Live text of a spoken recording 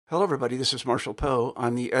Hello, everybody. This is Marshall Poe.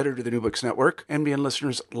 I'm the editor of the New Books Network. NBN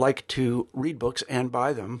listeners like to read books and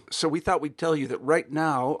buy them. So we thought we'd tell you that right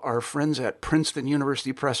now, our friends at Princeton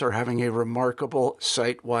University Press are having a remarkable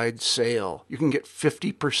site-wide sale. You can get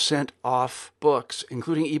 50% off books,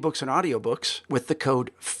 including ebooks and audiobooks, with the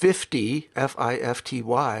code 50,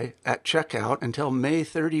 F-I-F-T-Y, at checkout until May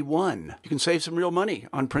 31. You can save some real money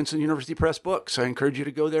on Princeton University Press books. I encourage you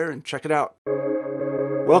to go there and check it out.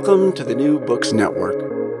 Welcome to the New Books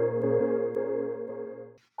Network.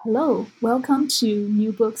 Hello, welcome to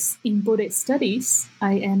New Books in Buddhist Studies.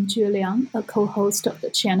 I am Jue Liang, a co-host of the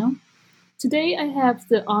channel. Today I have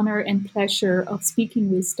the honor and pleasure of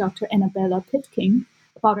speaking with Dr. Annabella Pitkin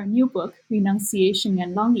about her new book, Renunciation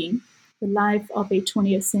and Longing, The Life of a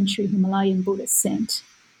 20th Century Himalayan Buddhist Saint.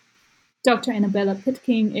 Dr. Annabella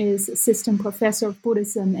Pitkin is Assistant Professor of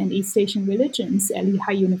Buddhism and East Asian Religions at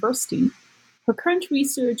Lehigh University. Her current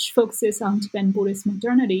research focuses on Tibetan Buddhist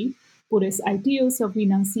modernity, Buddhist ideals of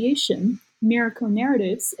renunciation, miracle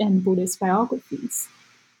narratives, and Buddhist biographies.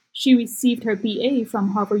 She received her BA from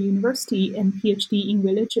Harvard University and PhD in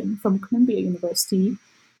religion from Columbia University.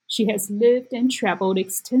 She has lived and traveled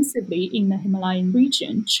extensively in the Himalayan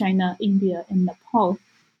region, China, India, and Nepal.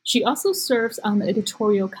 She also serves on the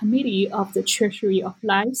editorial committee of the Treasury of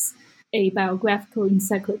Lives, a biographical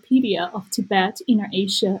encyclopedia of Tibet, Inner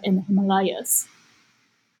Asia, and the Himalayas.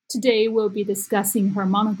 Today, we'll be discussing her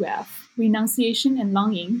monograph, Renunciation and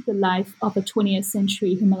Longing, The Life of a 20th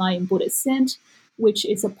Century Himalayan Buddhist Saint, which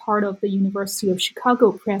is a part of the University of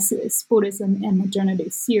Chicago Press's Buddhism and Modernity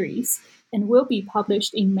series, and will be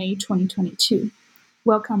published in May 2022.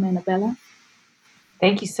 Welcome, Annabella.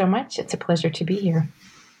 Thank you so much. It's a pleasure to be here.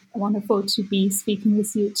 Wonderful to be speaking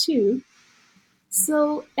with you, too.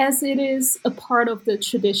 So, as it is a part of the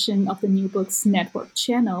tradition of the New Books Network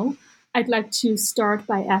channel, I'd like to start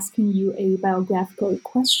by asking you a biographical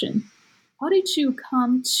question. How did you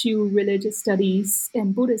come to religious studies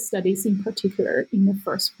and Buddhist studies in particular in the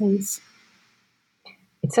first place?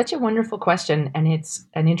 It's such a wonderful question, and it's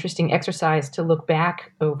an interesting exercise to look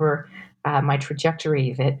back over my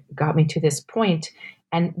trajectory that got me to this point.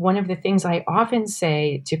 And one of the things I often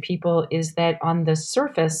say to people is that on the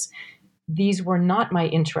surface, these were not my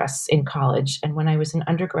interests in college. And when I was an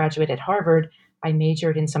undergraduate at Harvard, I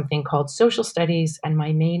majored in something called social studies, and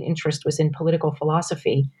my main interest was in political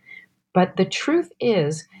philosophy. But the truth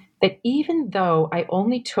is that even though I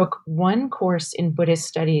only took one course in Buddhist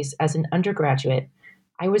studies as an undergraduate,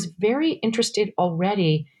 I was very interested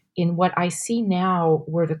already in what I see now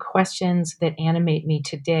were the questions that animate me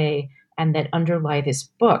today and that underlie this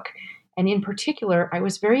book. And in particular, I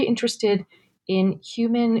was very interested in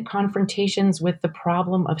human confrontations with the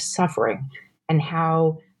problem of suffering and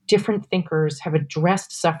how different thinkers have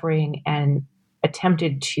addressed suffering and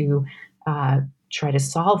attempted to try to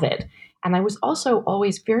solve it. And I was also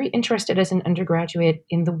always very interested as an undergraduate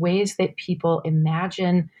in the ways that people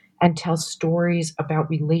imagine and tell stories about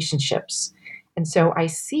relationships. And so I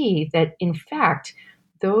see that, in fact,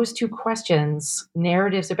 those two questions,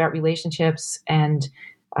 narratives about relationships and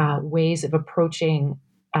ways of approaching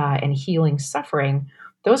and healing suffering,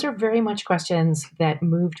 those are very much questions that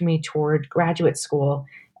moved me toward graduate school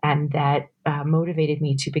and that motivated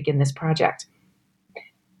me to begin this project.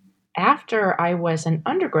 After I was an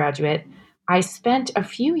undergraduate, I spent a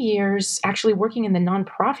few years actually working in the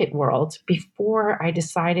nonprofit world before I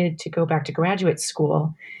decided to go back to graduate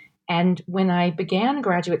school. And when I began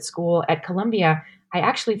graduate school at Columbia, I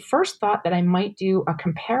actually first thought that I might do a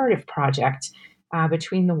comparative project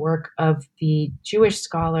between the work of the Jewish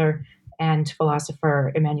scholar and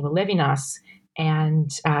philosopher Emmanuel Levinas and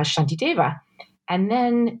Shantideva. And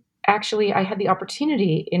then actually I had the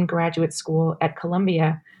opportunity in graduate school at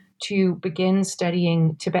Columbia to begin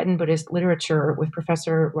studying Tibetan Buddhist literature with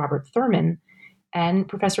Professor Robert Thurman. And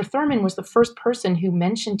Professor Thurman was the first person who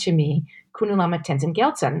mentioned to me Kunu Lama Tenzin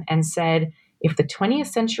Gyaltsen and said, if the 20th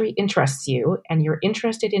century interests you and you're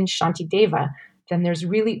interested in Shantideva, then there's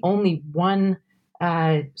really only one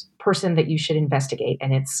person that you should investigate,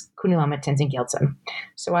 and it's Kunu Lama Tenzin Gyaltsen.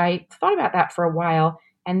 So I thought about that for a while,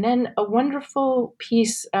 and then a wonderful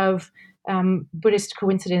piece of Buddhist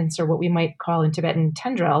coincidence, or what we might call in Tibetan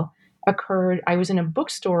tendril, occurred. I was in a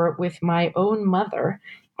bookstore with my own mother,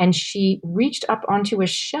 and she reached up onto a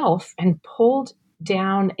shelf and pulled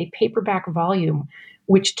down a paperback volume,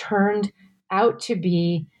 which turned out to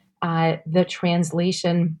be the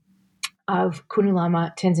translation of Kunu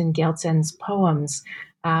Lama Tenzin Gyaltsen's poems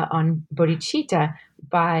on bodhicitta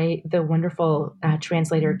by the wonderful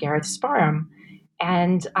translator Gareth Sparham.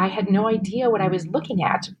 And I had no idea what I was looking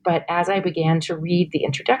at. But as I began to read the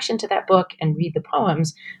introduction to that book and read the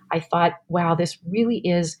poems, I thought, wow, this really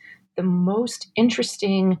is the most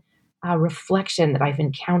interesting reflection that I've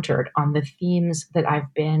encountered on the themes that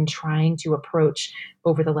I've been trying to approach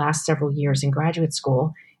over the last several years in graduate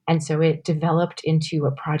school. And so it developed into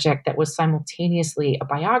a project that was simultaneously a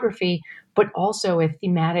biography, but also a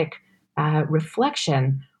thematic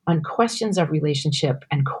reflection on questions of relationship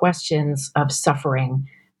and questions of suffering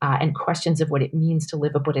and questions of what it means to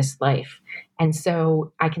live a Buddhist life. And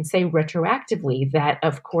so I can say retroactively that,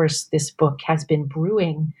 of course, this book has been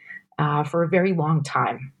brewing for a very long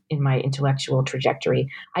time in my intellectual trajectory.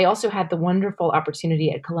 I also had the wonderful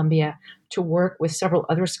opportunity at Columbia to work with several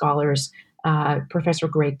other scholars, Professor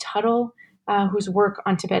Greg Tuttle, whose work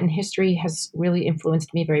on Tibetan history has really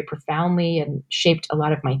influenced me very profoundly and shaped a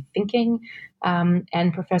lot of my thinking,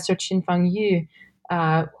 and Professor Qinfeng Yu,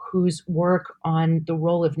 whose work on the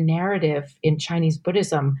role of narrative in Chinese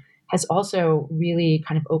Buddhism has also really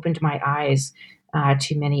kind of opened my eyes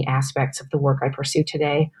to many aspects of the work I pursue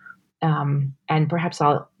today. And perhaps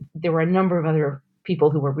there were a number of other people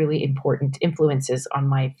who were really important influences on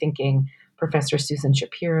my thinking. Professor Susan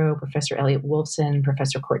Shapiro, Professor Elliot Wolfson,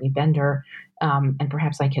 Professor Courtney Bender, and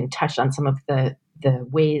perhaps I can touch on some of the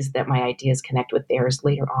ways that my ideas connect with theirs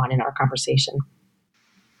later on in our conversation.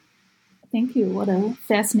 Thank you. What a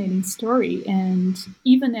fascinating story. And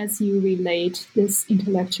even as you relate this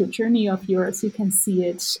intellectual journey of yours, you can see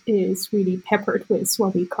it is really peppered with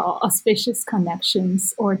what we call auspicious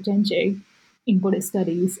connections, or denje, in Buddhist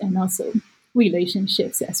studies, and also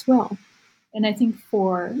relationships as well. And I think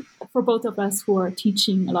for both of us who are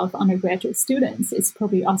teaching a lot of undergraduate students, it's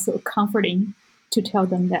probably also comforting to tell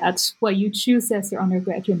them that what you choose as your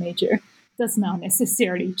undergraduate major does not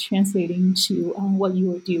necessarily translate into what you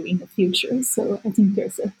will do in the future. So I think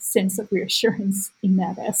there's a sense of reassurance in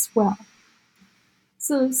that as well.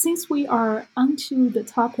 So since we are onto the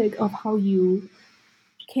topic of how you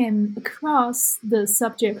came across the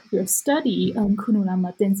subject of your study, Kuno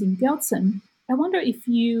Lama Tenzin Gyaltsen, I wonder if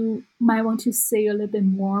you might want to say a little bit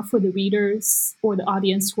more for the readers or the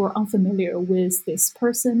audience who are unfamiliar with this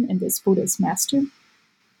person and this Buddhist master.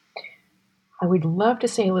 I would love to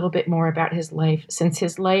say a little bit more about his life, since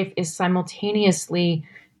his life is simultaneously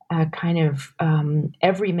a kind of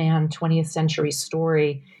everyman 20th century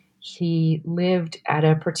story. He lived at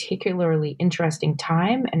a particularly interesting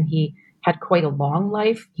time, and he had quite a long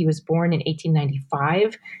life. He was born in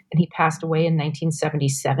 1895, and he passed away in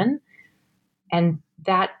 1977. And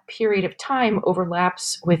that period of time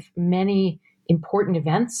overlaps with many important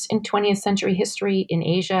events in 20th century history in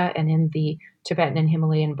Asia and in the Tibetan and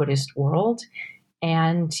Himalayan Buddhist world.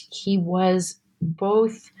 And he was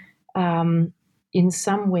both, in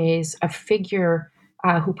some ways, a figure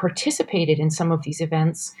who participated in some of these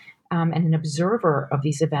events and an observer of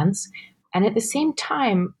these events. And at the same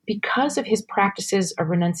time, because of his practices of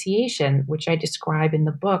renunciation, which I describe in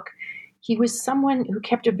the book, he was someone who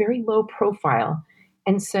kept a very low profile.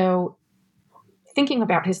 And so thinking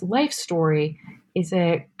about his life story is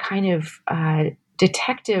a kind of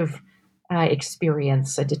detective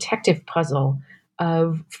experience, a detective puzzle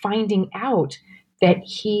of finding out that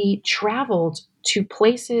he traveled to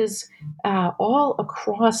places all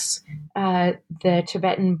across the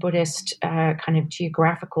Tibetan Buddhist kind of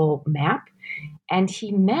geographical map. And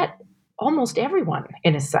he met almost everyone,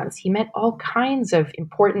 in a sense. He met all kinds of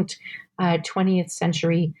important 20th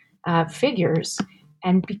century figures.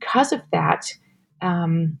 And because of that,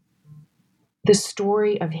 the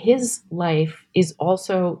story of his life is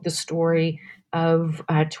also the story of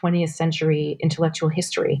 20th century intellectual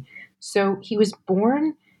history. So he was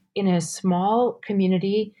born in a small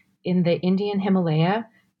community in the Indian Himalaya,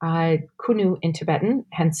 Kunu in Tibetan,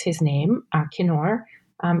 hence his name, Kinor,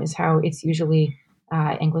 is how it's usually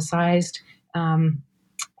anglicized.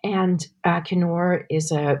 And Kinor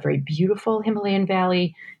is a very beautiful Himalayan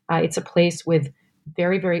valley. It's a place with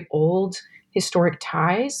very, very old historic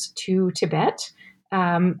ties to Tibet,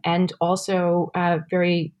 and also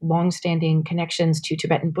very long-standing connections to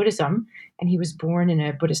Tibetan Buddhism. And he was born in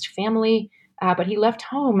a Buddhist family, but he left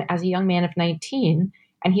home as a young man of 19,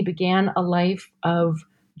 and he began a life of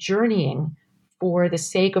journeying for the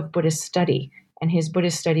sake of Buddhist study. And his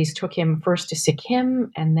Buddhist studies took him first to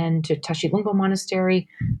Sikkim, and then to Tashilhunpo Monastery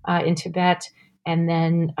in Tibet, and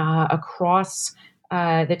then across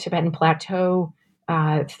the Tibetan Plateau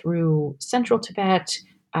through central Tibet,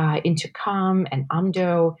 into Kham and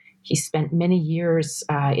Amdo. He spent many years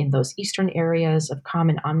in those eastern areas of Kham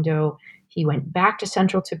and Amdo. He went back to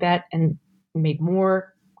central Tibet and made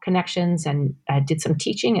more connections and did some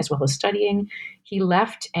teaching as well as studying. He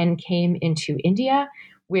left and came into India,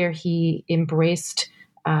 where he embraced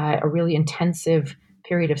a really intensive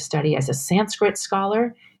period of study as a Sanskrit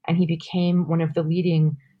scholar, and he became one of the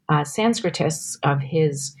leading Sanskritists of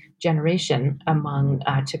his generation among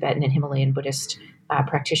Tibetan and Himalayan Buddhist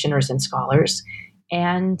practitioners and scholars.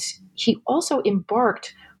 And he also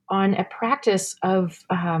embarked on a practice of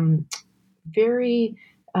very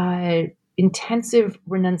intensive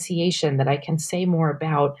renunciation that I can say more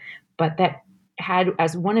about, but that had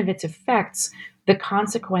as one of its effects the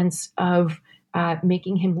consequence of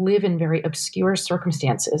making him live in very obscure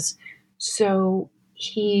circumstances. So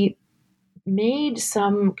he made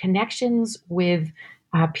some connections with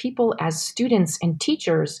people as students and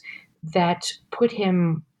teachers that put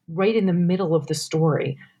him right in the middle of the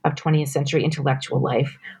story of 20th century intellectual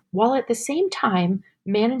life, while at the same time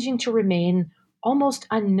managing to remain almost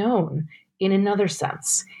unknown in another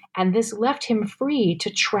sense. And this left him free to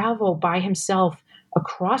travel by himself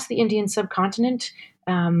across the Indian subcontinent.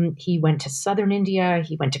 He went to southern India,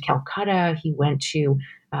 he went to Calcutta, he went to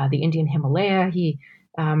the Indian Himalaya. He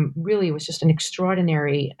really was just an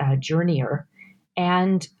extraordinary journeyer.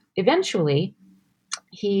 And eventually,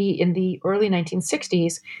 he, in the early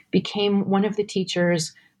 1960s, became one of the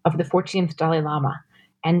teachers of the 14th Dalai Lama.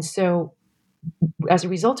 And so, as a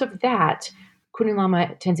result of that, Kunu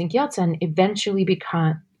Lama Tenzin Gyaltsen eventually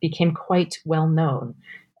became quite well known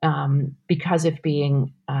because of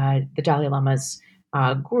being the Dalai Lama's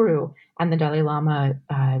guru, and the Dalai Lama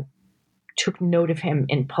took note of him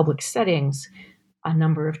in public settings a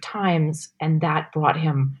number of times, and that brought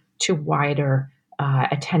him to wider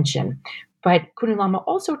attention. But Kunu Lama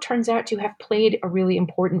also turns out to have played a really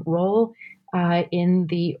important role in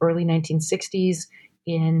the early 1960s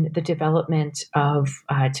in the development of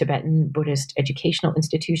Tibetan Buddhist educational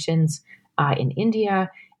institutions in India,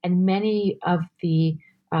 and many of the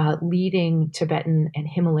leading Tibetan and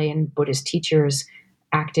Himalayan Buddhist teachers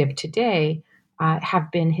active today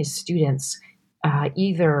have been his students,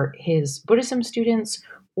 either his Buddhism students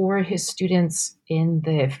or his students in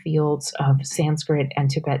the fields of Sanskrit and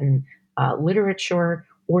Tibetan literature,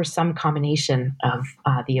 or some combination of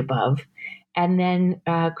the above. And then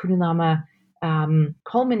Kunu Lama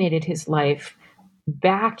culminated his life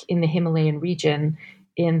back in the Himalayan region,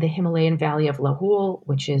 in the Himalayan valley of Lahul,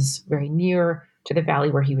 which is very near to the valley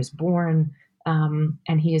where he was born.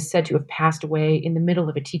 And he is said to have passed away in the middle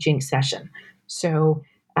of a teaching session. So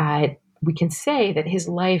we can say that his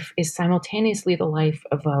life is simultaneously the life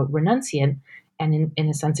of a renunciant and, in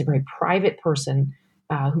a sense, a very private person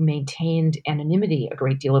who maintained anonymity a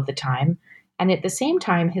great deal of the time. And at the same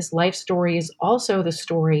time, his life story is also the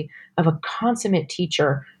story of a consummate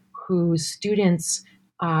teacher whose students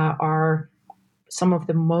are some of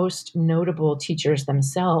the most notable teachers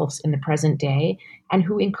themselves in the present day, and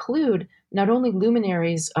who include not only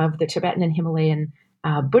luminaries of the Tibetan and Himalayan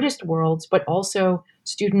Buddhist worlds, but also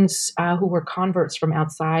students who were converts from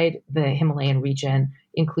outside the Himalayan region,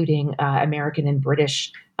 including American and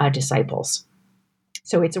British disciples.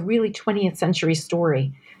 So it's a really 20th century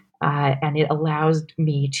story, and it allows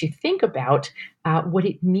me to think about what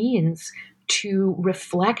it means to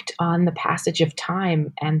reflect on the passage of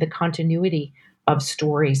time and the continuity of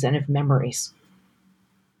stories and of memories.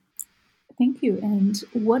 Thank you. And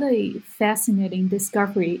what a fascinating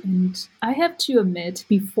discovery. And I have to admit,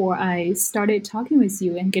 before I started talking with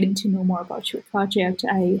you and getting to know more about your project,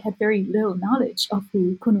 I had very little knowledge of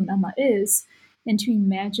who Kunu Lama is. And to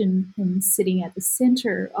imagine him sitting at the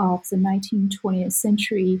center of the 19th, 20th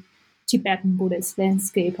century Tibetan Buddhist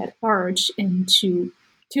landscape at large, and to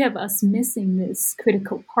have us missing this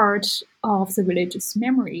critical part of the religious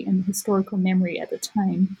memory and historical memory at the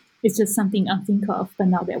time is just something unthinkable of. But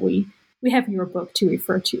now that we have your book to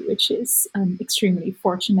refer to, which is extremely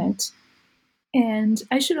fortunate. And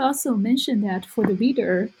I should also mention that for the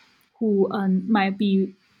reader who might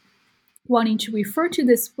be wanting to refer to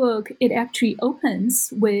this book, it actually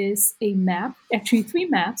opens with a map, actually 3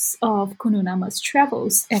 maps of Kunu Lama's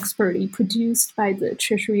travels, expertly produced by the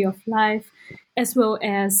Treasury of Life, as well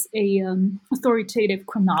as a authoritative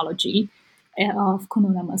chronology of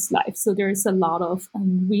Kunu Lama's life. So there's a lot of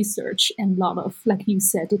research and a lot of, like you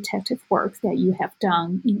said, detective work that you have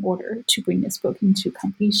done in order to bring this book into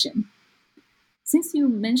completion. Since you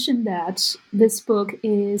mentioned that this book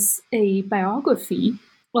is a biography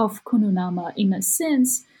of Kunu Lama in a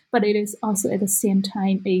sense, but it is also at the same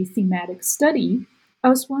time a thematic study, I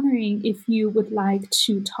was wondering if you would like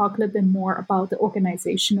to talk a little bit more about the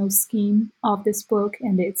organizational scheme of this book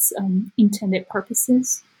and its intended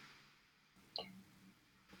purposes.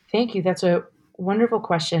 Thank you. That's a wonderful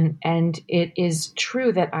question. And it is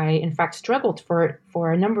true that I, in fact, struggled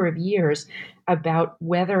for a number of years about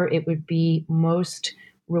whether it would be most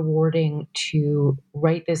rewarding to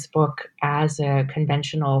write this book as a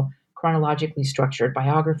conventional, chronologically structured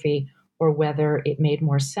biography, or whether it made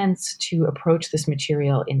more sense to approach this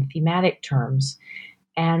material in thematic terms.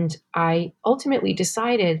 And I ultimately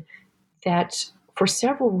decided that for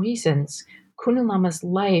several reasons, Kunu Lama's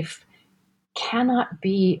life cannot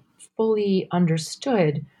be fully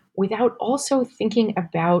understood without also thinking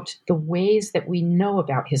about the ways that we know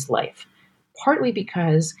about his life. Partly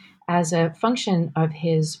because, as a function of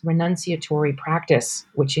his renunciatory practice,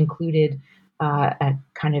 which included a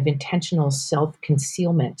kind of intentional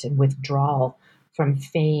self-concealment and withdrawal from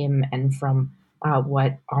fame and from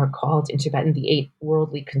what are called in Tibetan the 8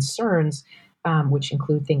 worldly concerns, which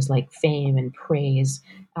include things like fame and praise,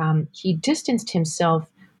 he distanced himself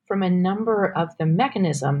from a number of the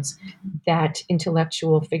mechanisms that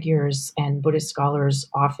intellectual figures and Buddhist scholars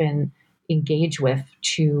often engage with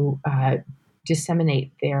to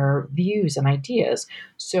disseminate their views and ideas.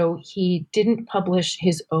 So he didn't publish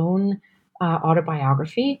his own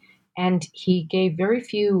autobiography, and he gave very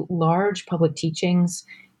few large public teachings.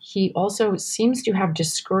 He also seems to have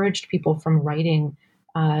discouraged people from writing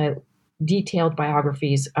detailed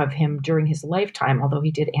biographies of him during his lifetime, although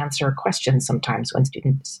he did answer questions sometimes when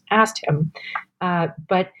students asked him.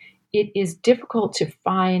 But it is difficult to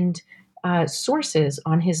find sources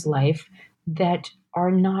on his life that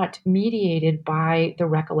are not mediated by the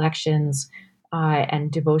recollections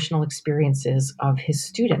and devotional experiences of his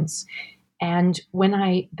students. And when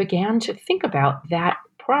I began to think about that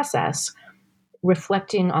process,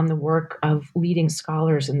 reflecting on the work of leading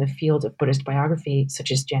scholars in the field of Buddhist biography, such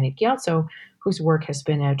as Janet Gyaltso, whose work has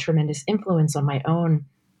been a tremendous influence on my own,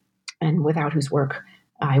 and without whose work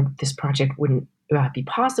this project wouldn't be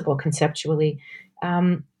possible conceptually,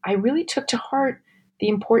 I really took to heart the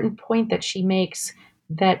important point that she makes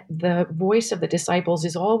that the voice of the disciples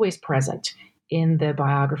is always present in the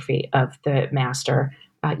biography of the master,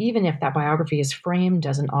 even if that biography is framed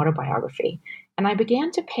as an autobiography. And I began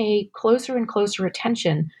to pay closer and closer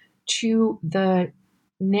attention to the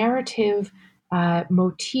narrative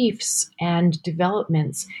motifs and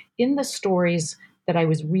developments in the stories that I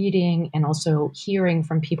was reading and also hearing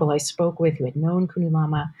from people I spoke with who had known Kunu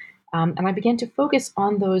Lama. And I began to focus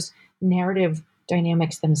on those narrative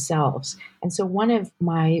dynamics themselves. And so one of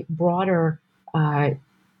my broader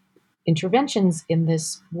interventions in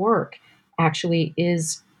this work actually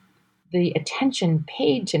is the attention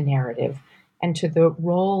paid to narrative and to the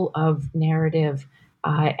role of narrative,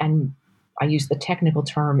 and I use the technical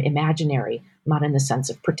term imaginary, not in the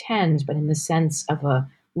sense of pretend, but in the sense of a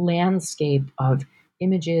landscape of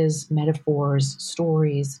images, metaphors,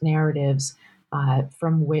 stories, narratives,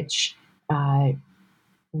 from which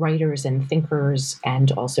writers and thinkers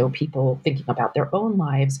and also people thinking about their own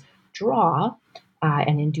lives draw.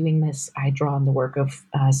 And in doing this, I draw on the work of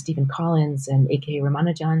Stephen Collins and A.K.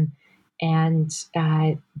 Ramanujan. And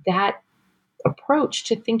that approach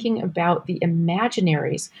to thinking about the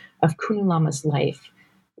imaginaries of Kunu Lama's life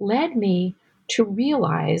led me to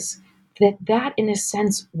realize that in a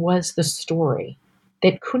sense was the story,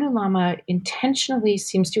 that Kunu Lama intentionally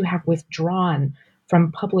seems to have withdrawn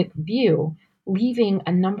from public view, leaving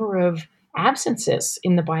a number of absences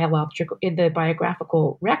in the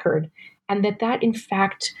biographical record, and that in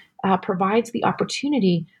fact provides the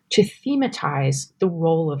opportunity to thematize the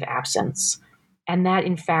role of absence. And that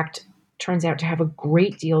in fact turns out to have a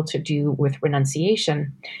great deal to do with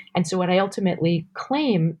renunciation. And so what I ultimately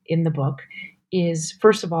claim in the book is,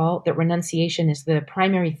 first of all, that renunciation is the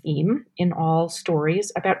primary theme in all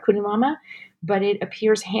stories about Kunu Lama, but it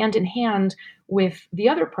appears hand in hand with the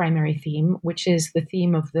other primary theme, which is the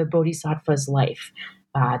theme of the Bodhisattva's life,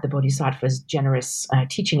 the Bodhisattva's generous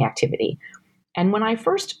teaching activity. And when I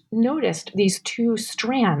first noticed these two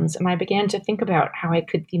strands, and I began to think about how I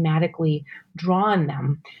could thematically draw on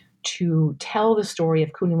them to tell the story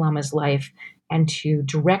of Kunu Lama's life and to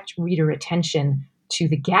direct reader attention to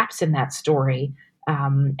the gaps in that story,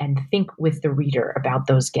 and think with the reader about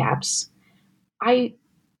those gaps, I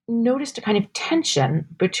noticed a kind of tension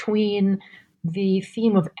between the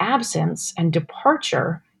theme of absence and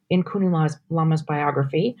departure in Kunu Lama's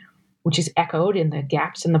biography, which is echoed in the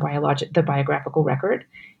gaps in the biographical record,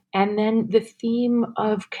 and then the theme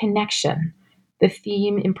of connection, the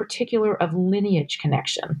theme in particular of lineage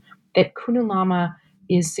connection, that Kunu Lama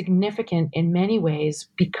is significant in many ways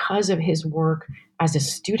because of his work as a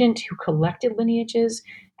student who collected lineages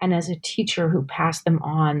and as a teacher who passed them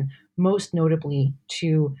on, most notably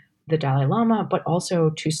to the Dalai Lama, but also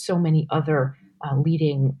to so many other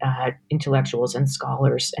leading intellectuals and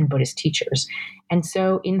scholars and Buddhist teachers. And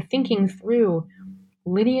so, in thinking through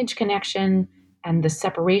lineage connection and the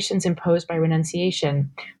separations imposed by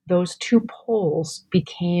renunciation, those two poles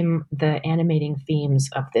became the animating themes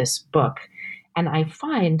of this book. And I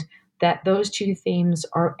find that those two themes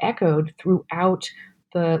are echoed throughout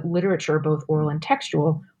the literature, both oral and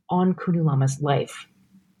textual, on Kunu Lama's life.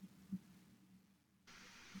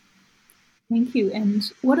 Thank you.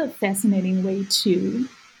 And what a fascinating way to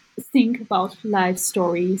think about life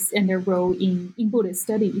stories and their role in Buddhist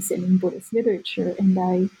studies and in Buddhist literature. And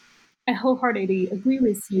I wholeheartedly agree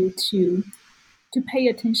with you to pay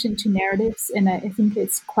attention to narratives. And I think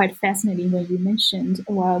it's quite fascinating when you mentioned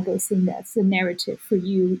a while ago saying that the narrative for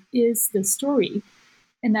you is the story.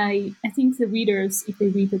 And I think the readers, if they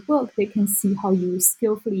read the book, they can see how you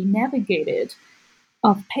skillfully navigated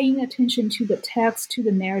of paying attention to the text, to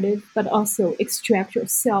the narrative, but also extract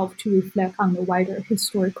yourself to reflect on the wider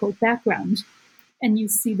historical background. And you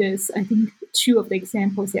see this, I think, two of the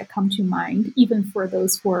examples that come to mind, even for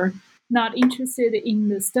those who are not interested in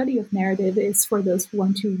the study of narrative, is for those who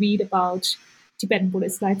want to read about Tibetan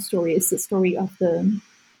Buddhist life stories, the story of the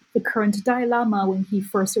current Dalai Lama when he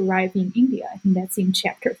first arrived in India. I think that's in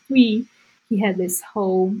chapter 3. He had this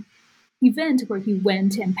whole event where he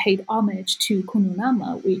went and paid homage to Kunu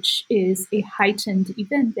Lama, which is a heightened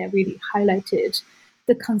event that really highlighted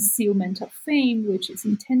the concealment of fame, which is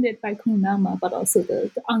intended by Kunu Lama, but also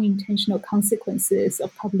the unintentional consequences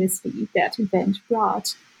of publicity that event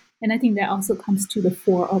brought. And I think that also comes to the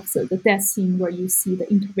fore of the death scene where you see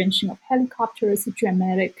the intervention of helicopters, the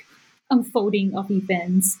dramatic unfolding of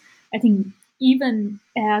events. I think even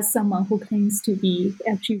as someone who claims to be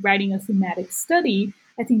actually writing a thematic study,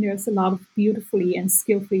 I think there's a lot of beautifully and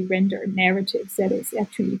skillfully rendered narratives that is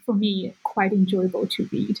actually, for me, quite enjoyable to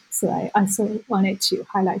read. So I also wanted to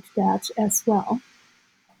highlight that as well.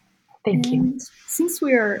 Thank you. Since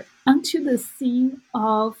we're onto the theme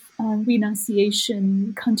of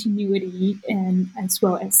renunciation, continuity, and as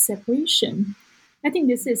well as separation, I think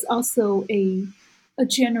this is also a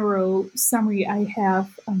general summary I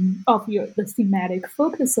have of the thematic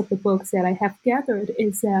focus of the books that I have gathered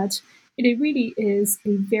is that it really is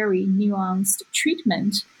a very nuanced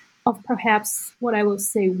treatment of perhaps what I will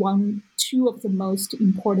say two of the most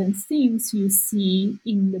important themes you see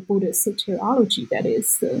in the Buddhist soteriology, that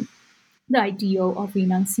is the ideal of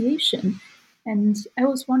renunciation. And I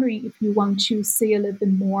was wondering if you want to say a little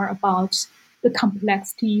bit more about the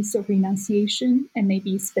complexities of renunciation and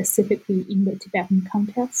maybe specifically in the Tibetan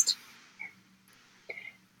context.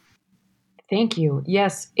 Thank you.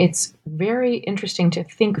 Yes, it's very interesting to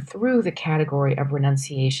think through the category of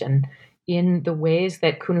renunciation in the ways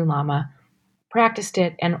that Kunu Lama practiced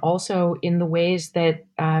it and also in the ways that,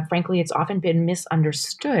 frankly, it's often been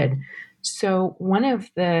misunderstood. So one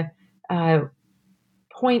of the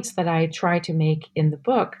points that I try to make in the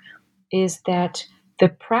book is that the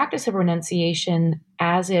practice of renunciation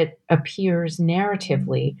as it appears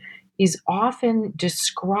narratively is often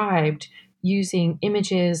described using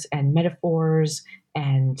images and metaphors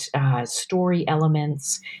and story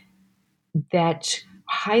elements that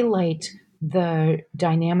highlight the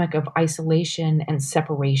dynamic of isolation and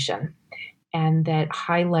separation, and that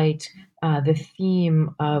highlight the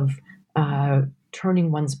theme of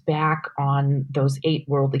turning one's back on those 8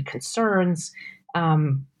 worldly concerns.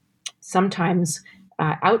 Sometimes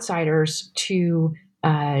outsiders to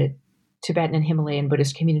Tibetan and Himalayan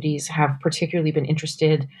Buddhist communities have particularly been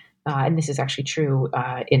interested, and this is actually true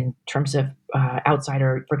in terms of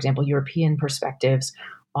outsider, for example, European perspectives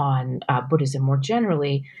on Buddhism more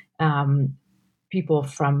generally. People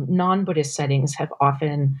from non-Buddhist settings have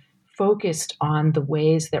often focused on the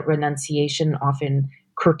ways that renunciation often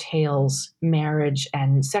curtails marriage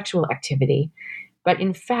and sexual activity. But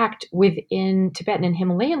in fact, within Tibetan and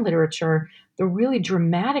Himalayan literature, the really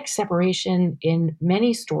dramatic separation in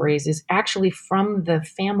many stories is actually from the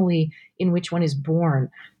family in which one is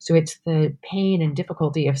born. So it's the pain and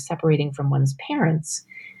difficulty of separating from one's parents.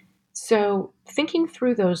 So thinking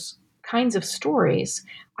through those kinds of stories,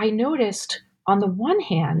 I noticed, on the one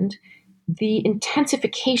hand, the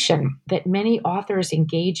intensification that many authors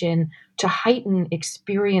engage in to heighten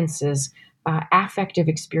experiences, affective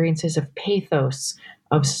experiences of pathos,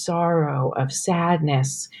 of sorrow, of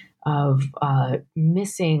sadness, of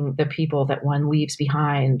missing the people that one leaves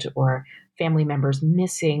behind, or family members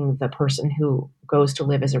missing the person who goes to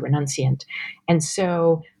live as a renunciant. And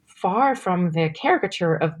so, far from the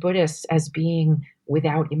caricature of Buddhists as being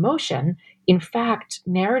without emotion, in fact,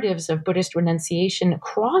 narratives of Buddhist renunciation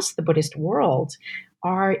across the Buddhist world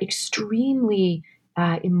are extremely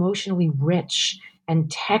emotionally rich and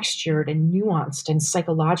textured and nuanced and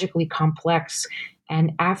psychologically complex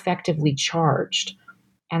and affectively charged.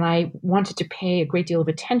 And I wanted to pay a great deal of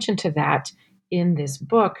attention to that in this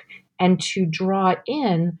book and to draw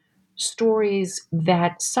in stories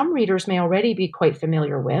that some readers may already be quite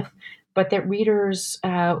familiar with, but that readers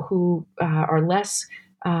who are less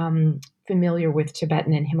familiar with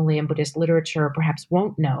Tibetan and Himalayan Buddhist literature perhaps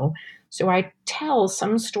won't know. So I tell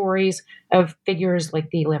some stories of figures like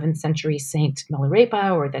the 11th century Saint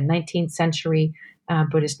Milarepa or the 19th century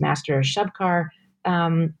Buddhist master Shabkar,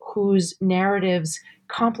 whose narratives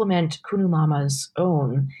complement Kunu Lama's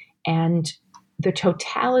own. And the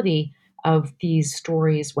totality of these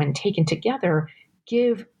stories, when taken together,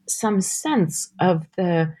 give some sense of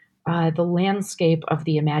the landscape of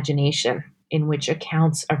the imagination in which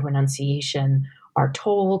accounts of renunciation are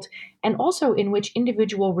told, and also in which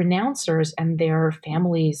individual renouncers and their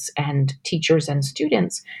families and teachers and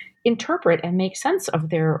students interpret and make sense of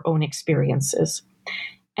their own experiences.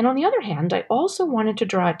 And on the other hand, I also wanted to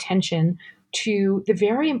draw attention to the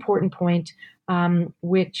very important point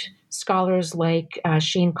which scholars like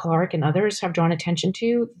Shane Clark and others have drawn attention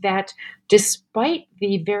to, that despite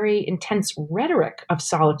the very intense rhetoric of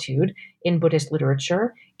solitude in Buddhist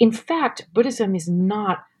literature, in fact, Buddhism is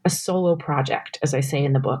not a solo project, as I say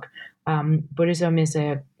in the book. Buddhism is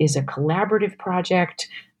a collaborative project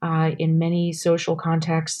in many social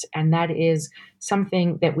contexts, and that is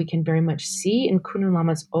something that we can very much see in Kunu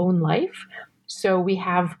Lama's own life. So we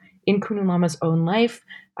have in Kunu Lama's own life,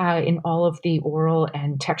 in all of the oral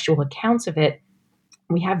and textual accounts of it,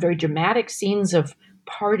 we have very dramatic scenes of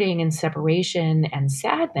parting and separation and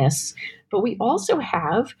sadness, but we also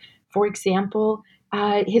have, for example,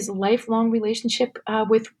 his lifelong relationship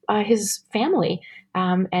with his family,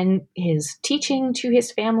 and his teaching to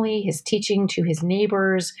his family, his teaching to his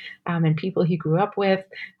neighbors and people he grew up with,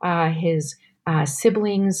 his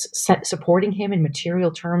siblings supporting him in material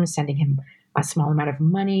terms, sending him a small amount of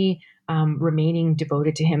money, remaining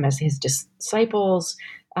devoted to him as his disciples.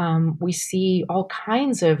 We see all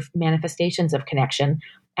kinds of manifestations of connection,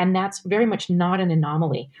 and that's very much not an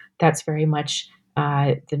anomaly. That's very much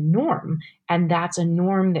the norm, and that's a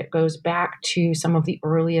norm that goes back to some of the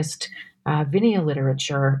earliest Vinaya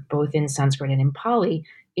literature, both in Sanskrit and in Pali,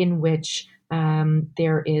 in which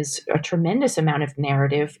there is a tremendous amount of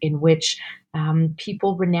narrative in which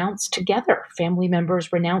people renounce together, family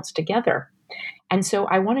members renounce together. And so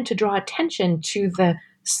I wanted to draw attention to the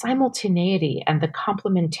simultaneity and the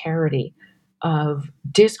complementarity of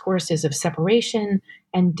discourses of separation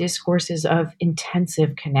and discourses of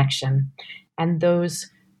intensive connection. And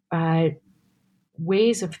those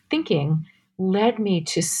ways of thinking led me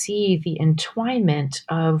to see the entwinement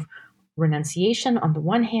of renunciation on the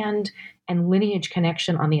one hand and lineage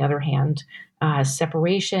connection on the other hand,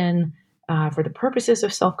 separation for the purposes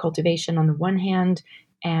of self-cultivation on the one hand,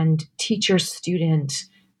 and teacher-student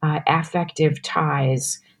affective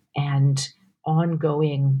ties and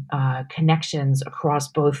ongoing connections across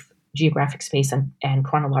both geographic space and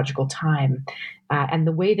chronological time. And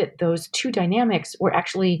the way that those two dynamics were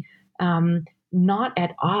actually not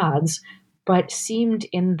at odds, but seemed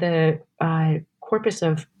in the corpus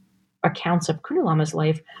of accounts of Kunu Lama's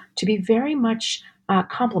life to be very much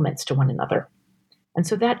complements to one another. And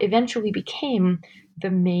so that eventually became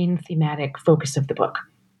the main thematic focus of the book.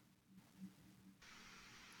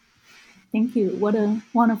 Thank you. What a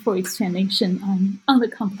wonderful explanation on the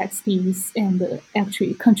complexities and the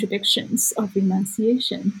actual contradictions of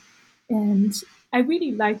renunciation. And I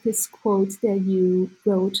really like this quote that you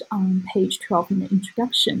wrote on page 12 in the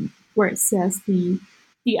introduction, where it says the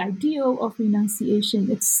ideal of renunciation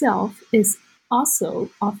itself is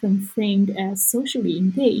also often framed as socially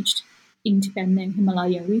engaged in Tibetan and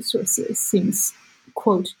Himalayan resources, since,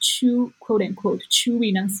 quote unquote, true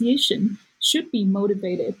renunciation should be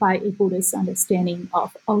motivated by a Buddhist understanding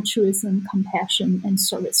of altruism, compassion, and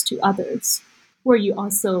service to others. Where you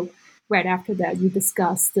also, right after that, you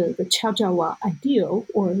discuss the Chajawa ideal,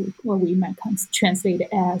 or what we might translate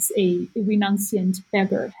as a renunciant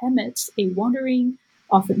beggar hermit, a wandering,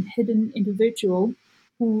 often hidden individual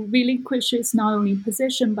who relinquishes not only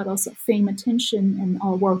possession but also fame, attention, and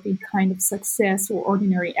all worldly kind of success or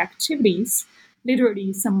ordinary activities.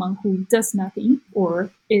 Literally someone who does nothing or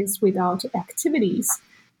is without activities.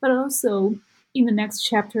 But also in the next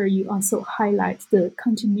chapter, you also highlight the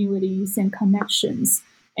continuities and connections,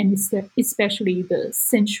 and especially the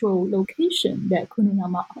central location that Kunu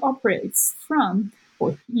Lama operates from,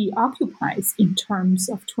 or he occupies in terms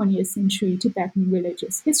of 20th century Tibetan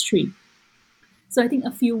religious history. So I think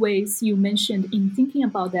a few ways you mentioned in thinking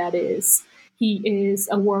about that is He is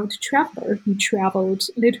a world traveler. He traveled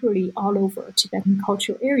literally all over Tibetan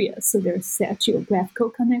cultural areas, so there's that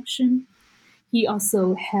geographical connection. He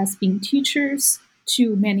also has been teachers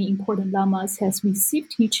to many important lamas, has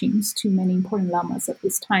received teachings to many important lamas of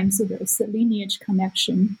his time, so there's a lineage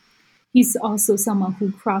connection. He's also someone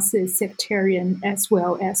who crosses sectarian as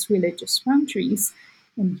well as religious boundaries,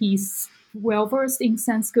 and he's well versed in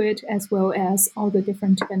Sanskrit as well as all the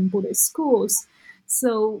different Tibetan Buddhist schools.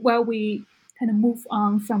 So while we kind of move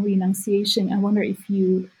on from renunciation, I wonder if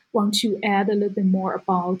you want to add a little bit more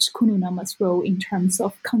about Kunu Lama's role in terms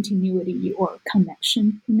of continuity or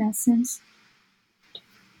connection in that sense.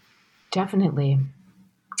 Definitely.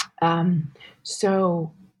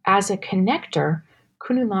 So as a connector,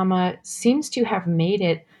 Kunu Lama seems to have made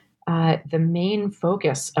it the main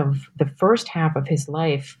focus of the first half of his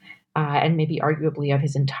life, and maybe arguably of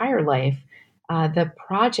his entire life, the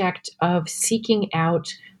project of seeking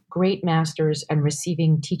out great masters and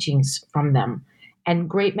receiving teachings from them. And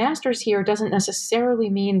great masters here doesn't necessarily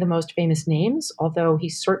mean the most famous names, although he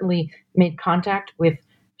certainly made contact with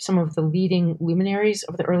some of the leading luminaries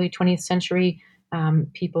of the early 20th century,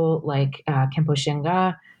 people like Khenpo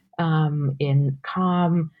Shenga in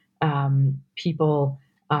Kham, people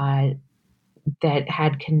that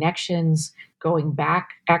had connections going back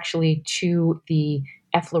actually to the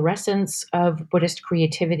efflorescence of Buddhist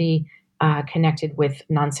creativity, connected with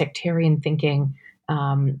non-sectarian thinking,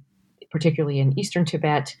 particularly in Eastern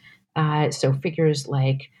Tibet. So figures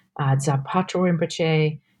like Zapato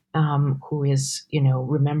Rinpoche, who is,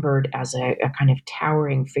 remembered as a kind of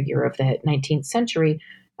towering figure of the 19th century.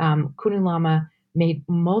 Kunu Lama made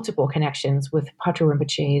multiple connections with Patrul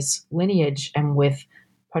Rinpoche's lineage and with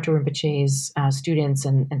Patrul Rinpoche's students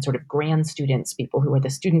and sort of grand students, people who are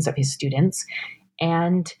the students of his students.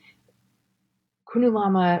 And Kunu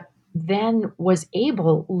Lama then was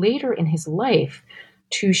able later in his life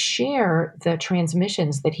to share the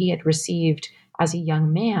transmissions that he had received as a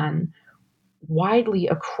young man widely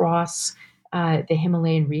across the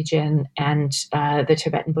Himalayan region and the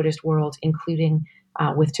Tibetan Buddhist world, including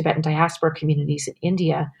with Tibetan diaspora communities in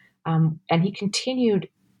India. And he continued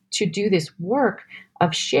to do this work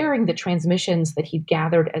of sharing the transmissions that he'd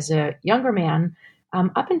gathered as a younger man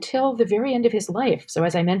up until the very end of his life. So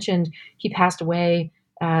as I mentioned, he passed away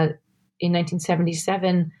in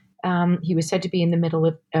 1977. He was said to be in the middle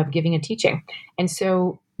of giving a teaching. And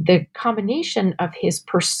so the combination of his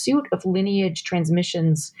pursuit of lineage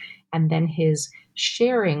transmissions and then his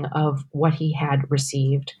sharing of what he had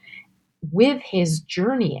received with his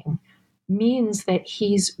journeying means that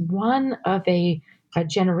he's one of a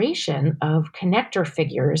generation of connector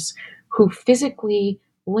figures who physically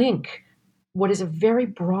link what is a very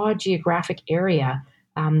broad geographic area,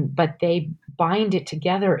 but they bind it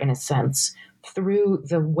together in a sense through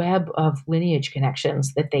the web of lineage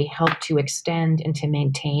connections that they help to extend and to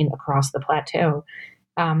maintain across the plateau.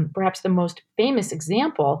 Perhaps the most famous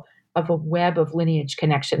example of a web of lineage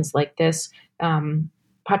connections like this,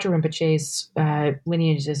 Patrul Rinpoche's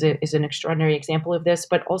lineage is an extraordinary example of this,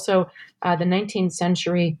 but also the 19th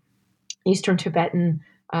century Eastern Tibetan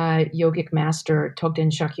yogic master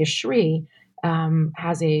Togden Shakya Sri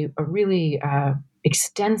has a really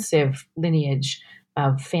extensive lineage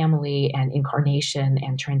of family and incarnation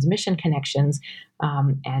and transmission connections.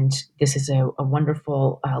 And this is a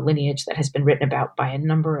wonderful lineage that has been written about by a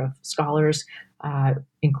number of scholars,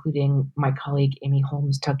 including my colleague Amy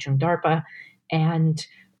Holmes Tugchung Darpa. And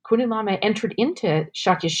Kunu Lama entered into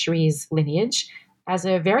Shakya Sri's lineage as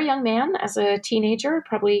a very young man, as a teenager,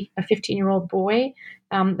 probably a 15-year-old boy.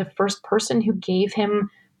 The first person who gave him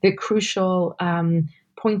the crucial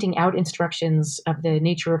pointing out instructions of the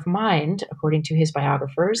nature of mind, according to his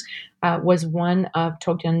biographers, was one of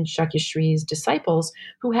Togden Shakya Sri's disciples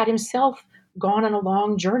who had himself gone on a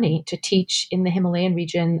long journey to teach in the Himalayan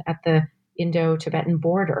region at the Indo-Tibetan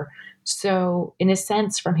border. So in a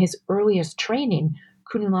sense, from his earliest training,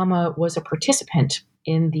 Kunu Lama was a participant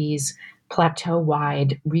in these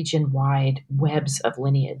plateau-wide, region-wide webs of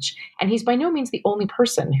lineage. And he's by no means the only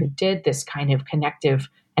person who did this kind of connective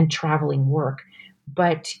and traveling work,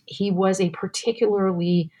 but he was a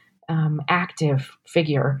particularly active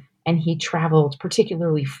figure, and he traveled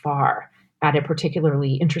particularly far at a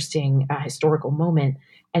particularly interesting historical moment.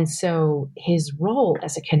 And so his role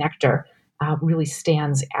as a connector really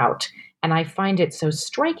stands out. And I find it so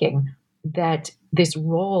striking that this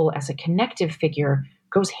role as a connective figure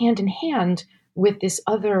goes hand in hand with this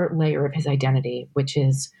other layer of his identity, which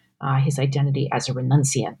is his identity as a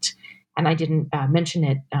renunciant. And I didn't mention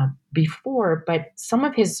it before, but some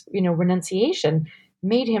of his renunciation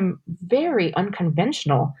made him very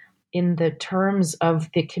unconventional in the terms of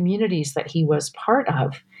the communities that he was part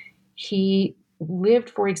of. He lived,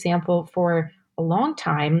 for example, for a long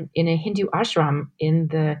time in a Hindu ashram in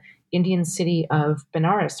the Indian city of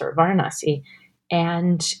Benares or Varanasi.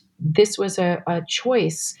 And this was a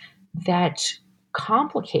choice that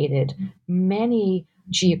complicated many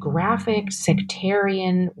geographic,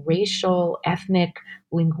 sectarian, racial, ethnic,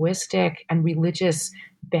 linguistic, and religious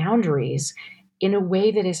boundaries in a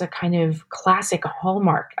way that is a kind of classic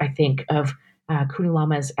hallmark, I think, of Kunu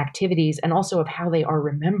Lama's activities and also of how they are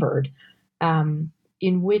remembered,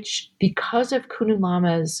 in which, because of Kunu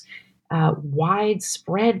Lama's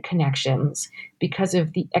widespread connections, because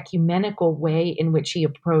of the ecumenical way in which he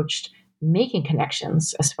approached making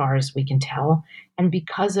connections, as far as we can tell, and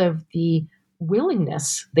because of the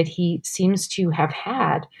willingness that he seems to have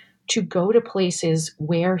had to go to places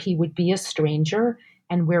where he would be a stranger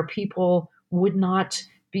and where people would not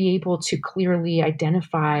be able to clearly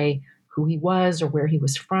identify who he was or where he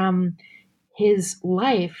was from. His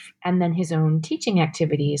life and then his own teaching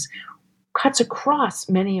activities cuts across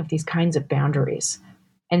many of these kinds of boundaries.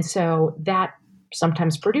 And so that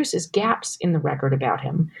sometimes produces gaps in the record about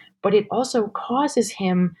him, but it also causes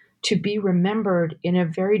him to be remembered in a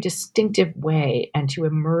very distinctive way and to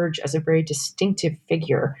emerge as a very distinctive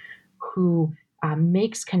figure who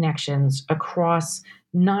makes connections across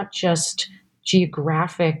not just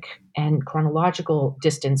geographic and chronological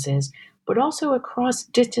distances, but also across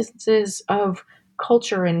distances of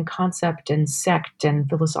culture and concept and sect and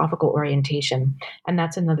philosophical orientation. And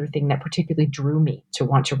that's another thing that particularly drew me to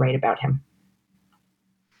want to write about him.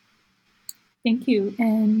 Thank you.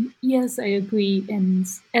 And yes, I agree. And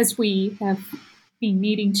as we have been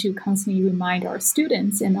needing to constantly remind our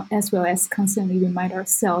students and as well as constantly remind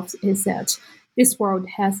ourselves is that this world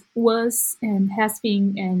was and has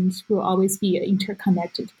been and will always be an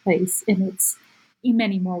interconnected place. And it's in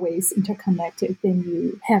many more ways interconnected than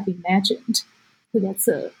you have imagined.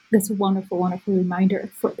 So that's a wonderful, wonderful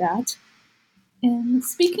reminder for that. And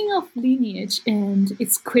speaking of lineage and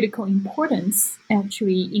its critical importance,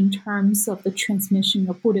 actually, in terms of the transmission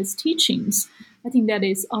of Buddhist teachings, I think that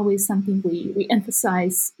is always something we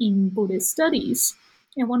emphasize in Buddhist studies.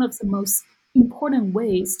 And one of the most important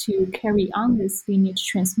ways to carry on this lineage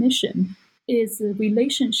transmission is the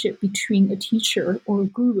relationship between a teacher or a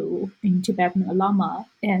guru, in Tibetan a lama,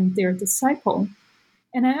 and their disciple.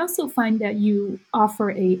 And I also find that you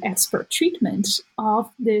offer a expert treatment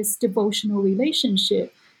of this devotional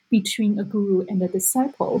relationship between a guru and a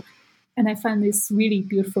disciple. And I find this really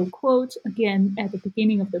beautiful quote, again, at the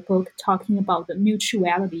beginning of the book, talking about the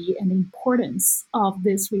mutuality and the importance of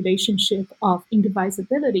this relationship of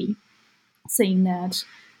indivisibility, saying that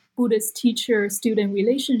Buddhist teacher-student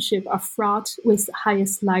relationship are fraught with the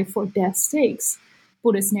highest life or death stakes.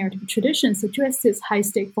 Buddhist narrative tradition suggests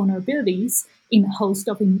high-stake vulnerabilities in a host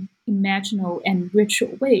of imaginal and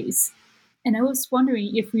ritual ways. And I was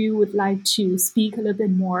wondering if you would like to speak a little bit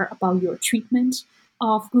more about your treatment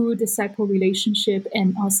of guru-disciple relationship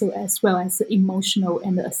and also as well as the emotional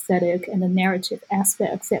and the aesthetic and the narrative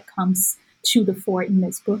aspects that comes to the fore in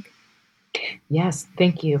this book. Yes,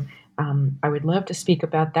 thank you. I would love to speak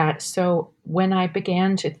about that. So when I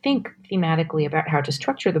began to think thematically about how to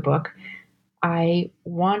structure the book, I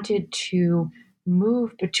wanted to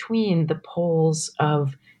move between the poles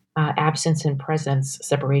of absence and presence,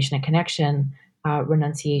 separation and connection,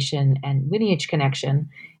 renunciation and lineage connection.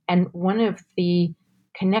 And one of the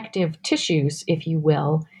connective tissues, if you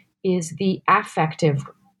will, is the affective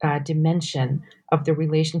dimension of the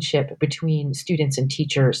relationship between students and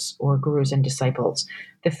teachers or gurus and disciples.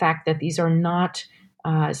 The fact that these are not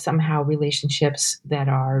somehow relationships that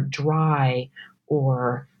are dry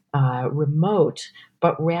or remote,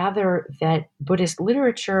 but rather that Buddhist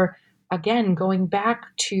literature, again, going back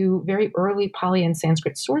to very early Pali and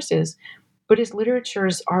Sanskrit sources, Buddhist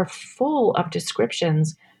literatures are full of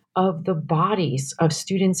descriptions of the bodies of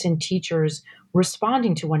students and teachers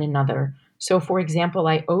responding to one another. So, for example,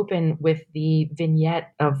 I open with the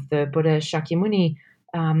vignette of the Buddha Shakyamuni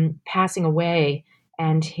passing away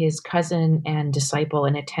and his cousin and disciple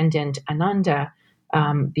and attendant Ananda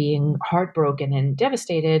being heartbroken and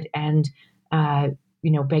devastated and,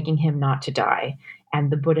 begging him not to die. And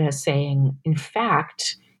the Buddha saying, in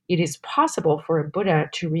fact, it is possible for a Buddha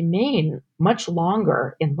to remain much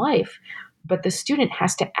longer in life, but the student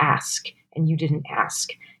has to ask, and you didn't ask.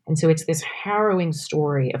 And so it's this harrowing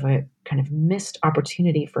story of a kind of missed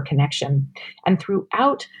opportunity for connection. And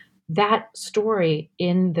throughout that story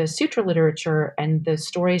in the sutra literature and the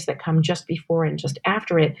stories that come just before and just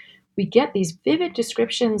after it, we get these vivid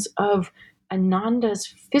descriptions of Ananda's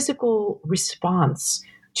physical response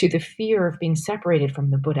to the fear of being separated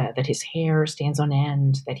from the Buddha, that his hair stands on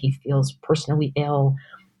end, that he feels personally ill.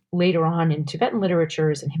 Later on in Tibetan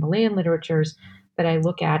literatures and Himalayan literatures that I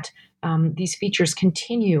look at, these features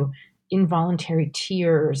continue: involuntary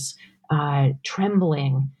tears,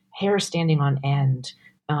 trembling, hair standing on end,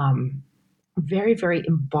 very, very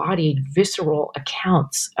embodied, visceral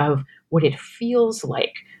accounts of what it feels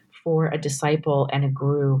like for a disciple and a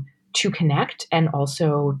guru to connect and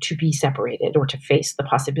also to be separated or to face the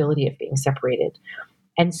possibility of being separated.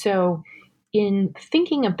 And so, in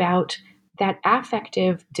thinking about that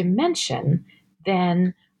affective dimension,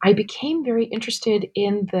 then I became very interested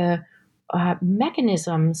in the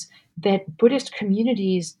mechanisms that Buddhist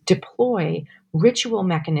communities deploy: ritual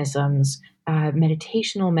mechanisms,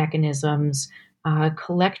 meditational mechanisms,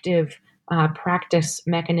 collective practice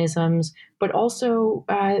mechanisms, but also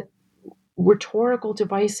rhetorical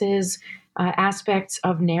devices, aspects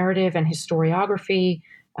of narrative and historiography,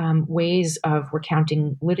 ways of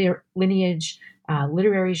recounting lineage,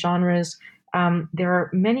 literary genres. There are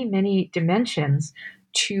many, many dimensions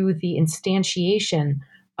to the instantiation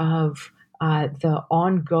of the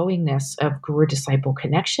ongoingness of guru-disciple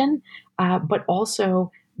connection, but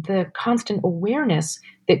also the constant awareness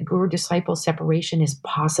that guru-disciple separation is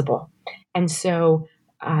possible. And so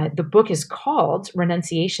the book is called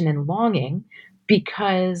Renunciation and Longing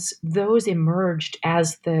because those emerged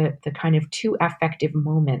as the kind of two affective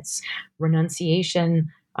moments. Renunciation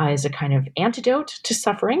is a kind of antidote to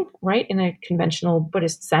suffering, right, in a conventional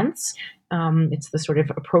Buddhist sense. It's the sort of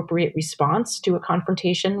appropriate response to a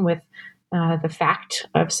confrontation with the fact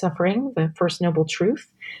of suffering, the First Noble Truth.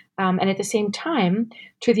 And at the same time,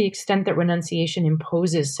 to the extent that renunciation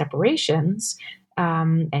imposes separations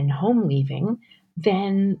and home leaving,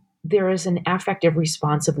 then there is an affective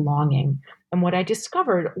response of longing. And what I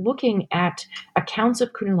discovered looking at accounts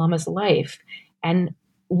of Kuno Lama's life and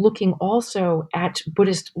looking also at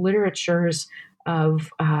Buddhist literatures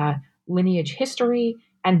of lineage history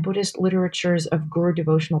and Buddhist literatures of guru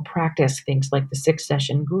devotional practice, things like the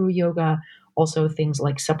 6-session Guru Yoga, also things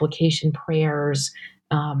like supplication prayers,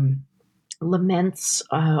 laments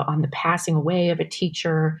on the passing away of a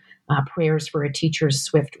teacher, prayers for a teacher's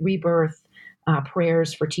swift rebirth,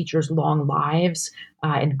 prayers for teachers' long lives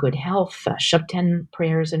and good health, Shubten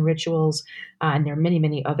prayers and rituals, and there are many,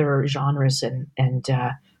 many other genres and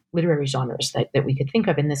literary genres that we could think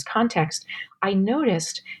of in this context. I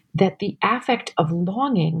noticed that the affect of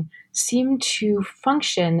longing seemed to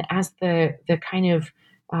function as the kind of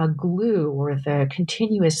glue or the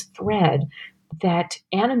continuous thread that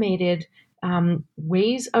animated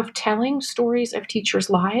ways of telling stories of teachers'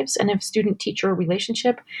 lives and of student-teacher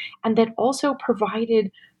relationship, and that also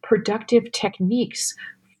provided productive techniques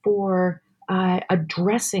for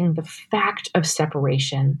addressing the fact of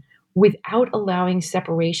separation without allowing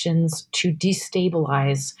separations to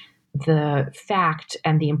destabilize the fact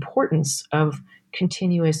and the importance of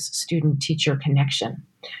continuous student-teacher connection.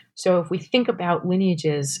 So if we think about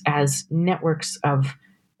lineages as networks of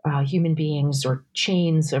human beings or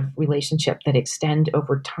chains of relationship that extend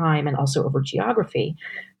over time and also over geography,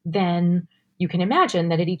 then you can imagine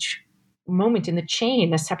that at each moment in the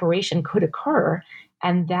chain, a separation could occur,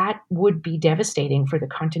 and that would be devastating for the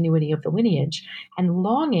continuity of the lineage. And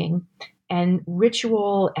longing and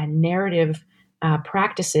ritual and narrative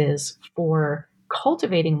practices for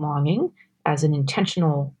cultivating longing as an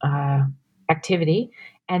intentional activity,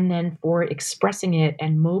 and then for expressing it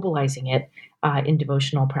and mobilizing it in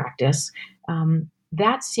devotional practice,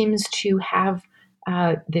 that seems to have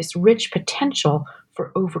this rich potential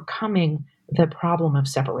for overcoming the problem of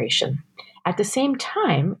separation. At the same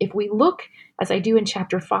time, if we look, as I do in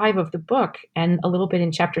chapter 5 of the book, and a little bit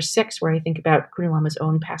in chapter 6, where I think about Kuno Lama's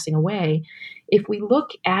own passing away, if we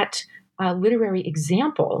look at literary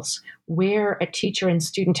examples where a teacher and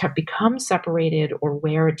student have become separated or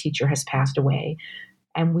where a teacher has passed away,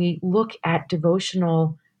 and we look at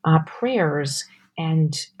devotional prayers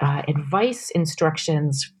and advice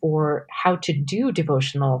instructions for how to do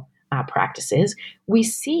devotional practices, we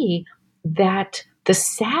see that the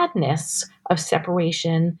sadness of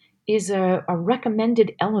separation is a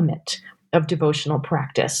recommended element of devotional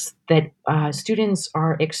practice, that students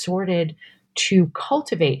are exhorted to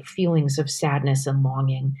cultivate feelings of sadness and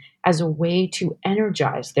longing as a way to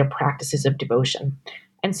energize their practices of devotion.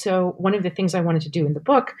 And so one of the things I wanted to do in the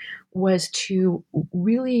book was to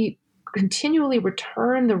really continually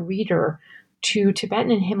return the reader to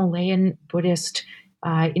Tibetan and Himalayan Buddhist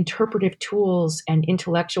interpretive tools and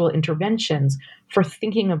intellectual interventions for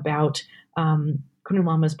thinking about Kuno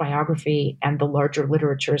Lama's biography and the larger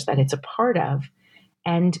literatures that it's a part of,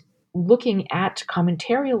 and looking at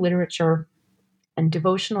commentarial literature and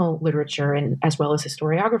devotional literature, and as well as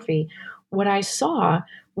historiography, what I saw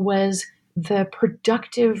was the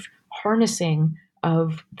productive harnessing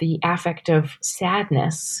of the affect of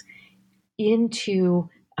sadness into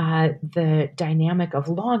the dynamic of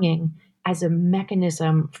longing as a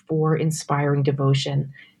mechanism for inspiring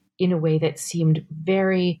devotion in a way that seemed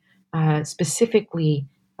very specifically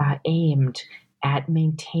aimed at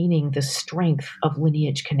maintaining the strength of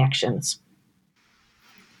lineage connections.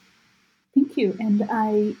 Thank you. And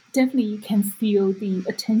I definitely can feel the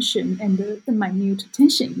attention and the minute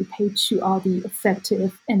attention you pay to all the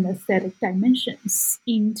affective and aesthetic dimensions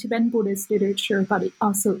in Tibetan Buddhist literature, but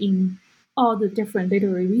also in all the different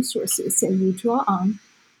literary resources that you draw on.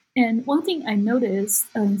 And one thing I noticed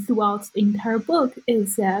throughout the entire book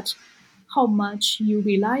is that how much you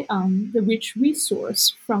rely on the rich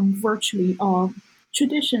resource from virtually all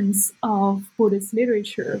traditions of Buddhist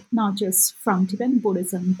literature, not just from Tibetan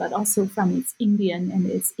Buddhism, but also from its Indian and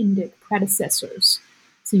its Indic predecessors.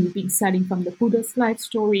 So you've been citing from the Buddha's life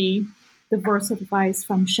story, the verse advice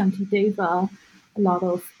from Shantideva, a lot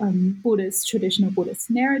of traditional Buddhist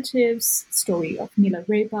narratives, story of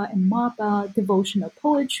Milarepa and Maba, devotional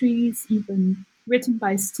poetries, even written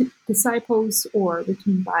by disciples or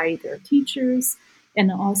written by their teachers,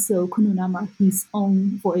 and also Kununama, his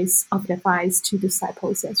own voice of advice to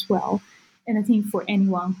disciples as well. And I think for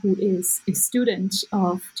anyone who is a student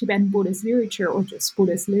of Tibetan Buddhist literature or just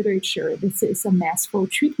Buddhist literature, this is a masterful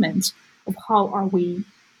treatment of how are we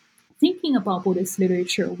thinking about Buddhist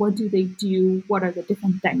literature. What do they do? What are the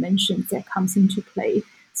different dimensions that comes into play?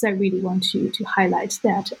 So I really want to highlight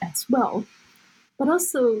that as well. But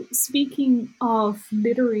also, speaking of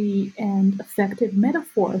literary and affective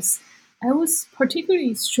metaphors, I was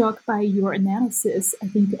particularly struck by your analysis, I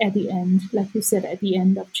think at the end, like you said, at the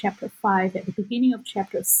end of chapter 5, at the beginning of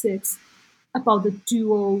chapter 6, about the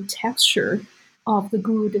dual texture of the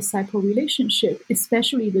guru-disciple relationship,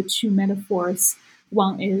 especially the two metaphors.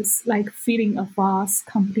 One is like filling a vase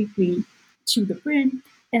completely to the brim,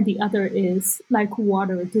 and the other is like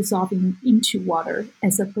water dissolving into water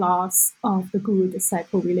as a gloss of the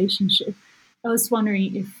guru-disciple relationship. I was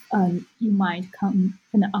wondering if you might come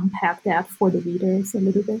and unpack that for the readers a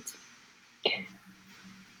little bit.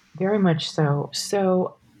 Very much so.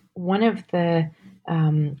 So one of the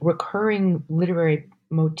recurring literary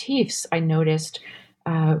motifs I noticed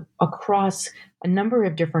across a number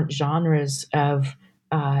of different genres of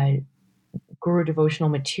guru devotional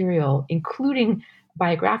material, including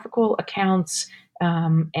biographical accounts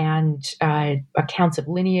and accounts of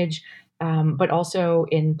lineage, but also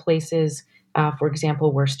in places, for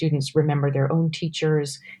example, where students remember their own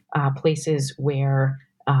teachers, places where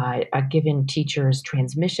a given teacher's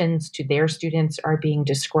transmissions to their students are being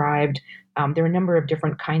described. There are a number of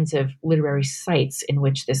different kinds of literary sites in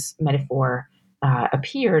which this metaphor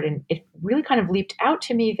appeared, and it really kind of leaped out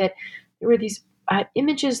to me that there were these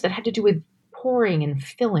images that had to do with pouring and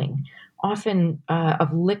filling, often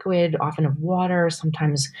of liquid, often of water,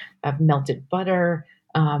 sometimes of melted butter,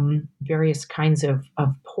 various kinds of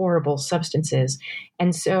pourable substances.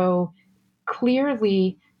 And so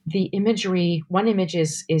clearly the imagery, one image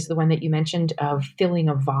is the one that you mentioned of filling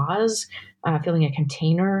a vase, filling a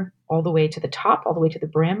container all the way to the top, all the way to the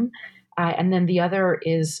brim. And then the other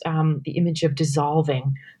is the image of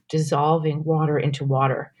dissolving water into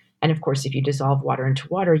water. And of course, if you dissolve water into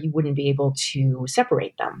water, you wouldn't be able to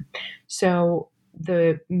separate them. So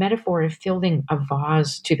the metaphor of filling a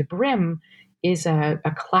vase to the brim is a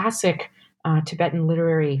classic Tibetan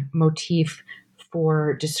literary motif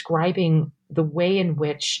for describing the way in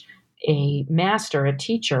which a master, a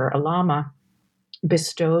teacher, a lama,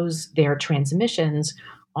 bestows their transmissions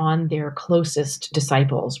on their closest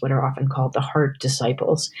disciples, what are often called the heart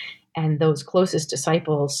disciples. And those closest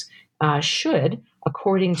disciples should,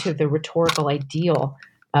 according to the rhetorical ideal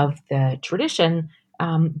of the tradition,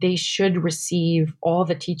 they should receive all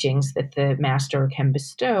the teachings that the master can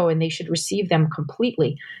bestow, and they should receive them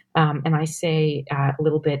completely. And I say a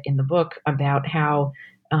little bit in the book about how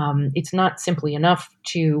it's not simply enough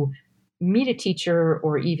to meet a teacher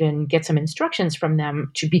or even get some instructions from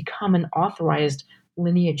them to become an authorized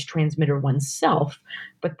lineage transmitter oneself,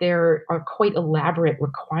 but there are quite elaborate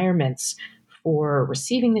requirements for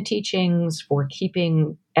receiving the teachings, for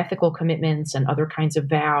keeping ethical commitments and other kinds of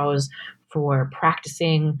vows, for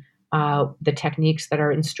practicing the techniques that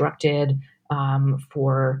are instructed,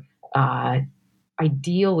 for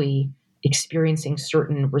ideally experiencing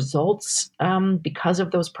certain results because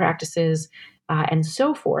of those practices, and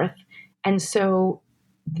so forth. And so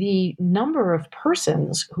the number of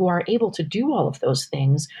persons who are able to do all of those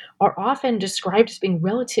things are often described as being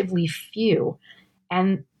relatively few.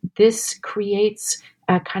 And this creates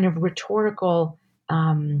a kind of rhetorical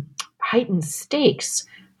heightened stakes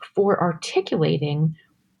for articulating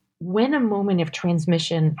when a moment of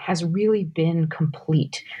transmission has really been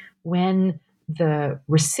complete, when the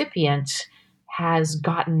recipient has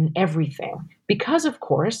gotten everything. Because, of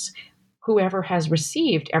course, whoever has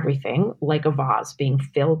received everything, like a vase being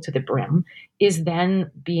filled to the brim, is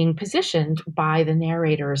then being positioned by the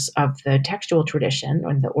narrators of the textual tradition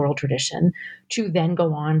or the oral tradition to then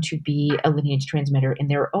go on to be a lineage transmitter in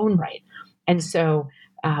their own right. And so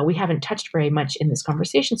we haven't touched very much in this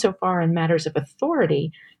conversation so far on matters of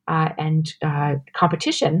authority and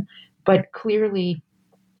competition, but clearly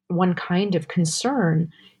one kind of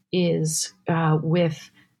concern is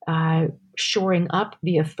with shoring up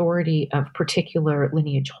the authority of particular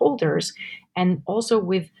lineage holders, and also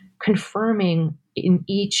with confirming in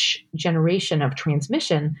each generation of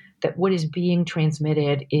transmission that what is being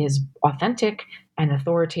transmitted is authentic and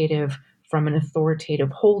authoritative from an authoritative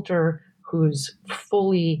holder who's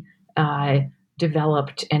fully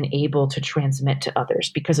developed and able to transmit to others.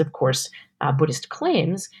 Because, of course, Buddhist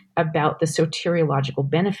claims about the soteriological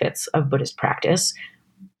benefits of Buddhist practice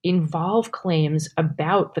involve claims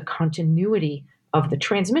about the continuity of the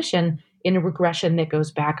transmission in a regression that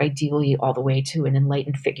goes back ideally all the way to an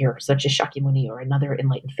enlightened figure, such as Shakyamuni or another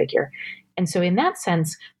enlightened figure. And so in that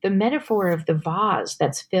sense, the metaphor of the vase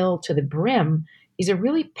that's filled to the brim is a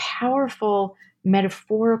really powerful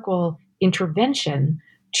metaphorical intervention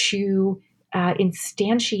to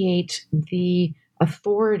instantiate the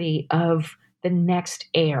authority of the next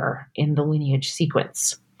heir in the lineage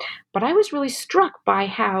sequence. But I was really struck by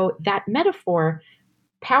how that metaphor,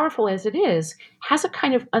 powerful as it is, has a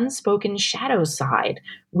kind of unspoken shadow side,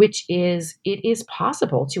 which is it is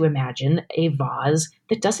possible to imagine a vase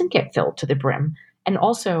that doesn't get filled to the brim. And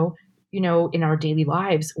also, in our daily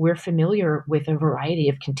lives, we're familiar with a variety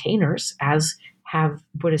of containers, as have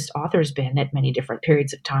Buddhist authors been at many different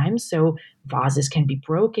periods of time. So vases can be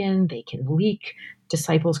broken, they can leak.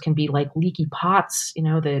 Disciples can be like leaky pots,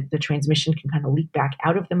 the transmission can kind of leak back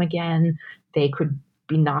out of them again. They could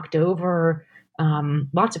be knocked over.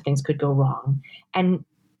 Lots of things could go wrong. And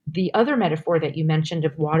the other metaphor that you mentioned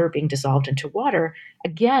of water being dissolved into water,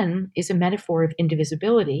 again, is a metaphor of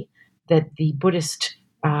indivisibility that the Buddhist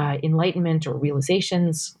enlightenment or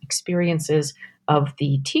realizations, experiences of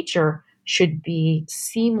the teacher should be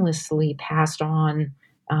seamlessly passed on,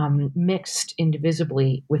 mixed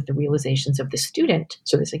indivisibly with the realizations of the student.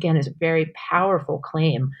 So this, again, is a very powerful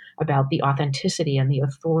claim about the authenticity and the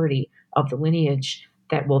authority of the lineage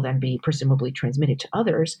that will then be presumably transmitted to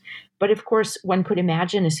others. But of course, one could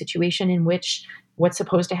imagine a situation in which what's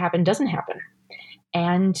supposed to happen doesn't happen.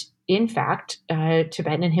 And in fact,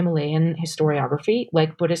 Tibetan and Himalayan historiography,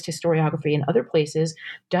 like Buddhist historiography in other places,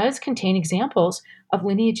 does contain examples of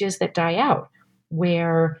lineages that die out,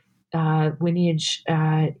 where lineage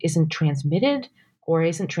isn't transmitted or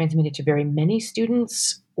isn't transmitted to very many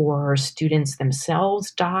students, or students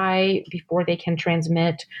themselves die before they can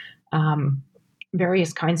transmit.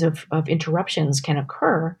 Various kinds of interruptions can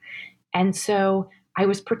occur. And so I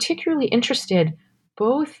was particularly interested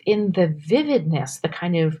both in the vividness, the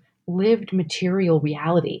kind of lived material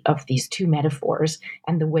reality of these two metaphors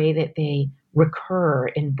and the way that they recur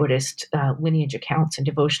in Buddhist lineage accounts and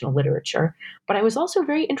devotional literature. But I was also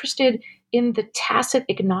very interested in the tacit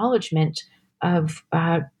acknowledgement of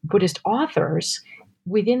Buddhist authors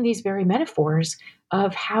within these very metaphors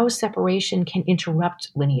of how separation can interrupt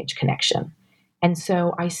lineage connection. And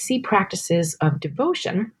so I see practices of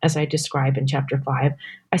devotion, as I describe in chapter 5,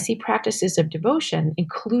 I see practices of devotion,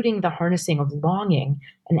 including the harnessing of longing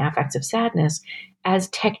and affects of sadness, as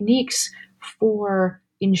techniques for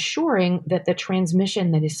ensuring that the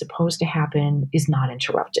transmission that is supposed to happen is not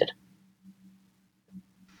interrupted.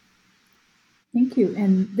 Thank you.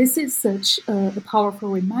 And this is such a powerful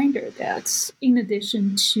reminder that in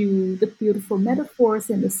addition to the beautiful metaphors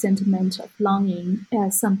and the sentiment of longing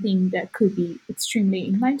as something that could be extremely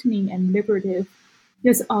enlightening and liberative,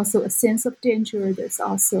 there's also a sense of danger. There's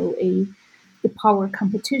also the power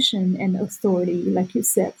competition and authority, like you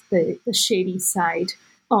said, the shady side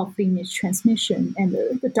of lineage transmission and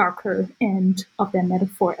the darker end of that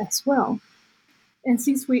metaphor as well. And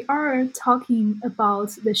since we are talking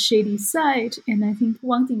about the shady side, and I think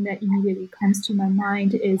one thing that immediately comes to my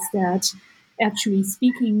mind is that actually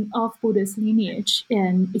speaking of Buddhist lineage,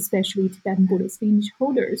 and especially Tibetan Buddhist lineage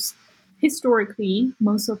holders, historically,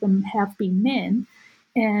 most of them have been men.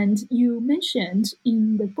 And you mentioned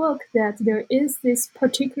in the book that there is this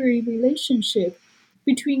particular relationship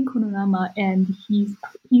between Kunlun Lama and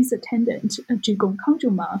his attendant, Jigong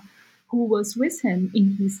Kangzhuma, who was with him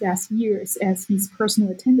in his last years as his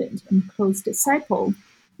personal attendant and close disciple.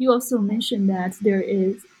 You also mentioned that there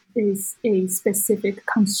is a specific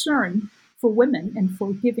concern for women and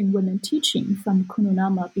for giving women teaching from Kunu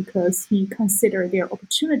Lama because he considered their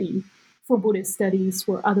opportunity for Buddhist studies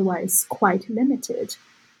were otherwise quite limited.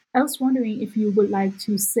 I was wondering if you would like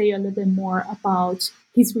to say a little bit more about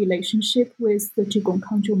his relationship with the Jigong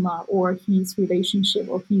Kangzhuma or his relationship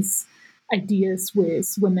or his ideas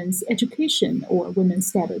with women's education or women's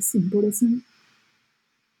status in Buddhism.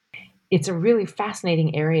 It's a really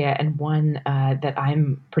fascinating area and one that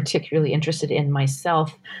I'm particularly interested in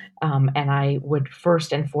myself. And I would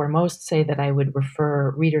first and foremost say that I would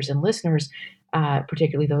refer readers and listeners,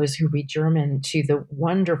 particularly those who read German, to the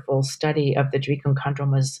wonderful study of the Drikung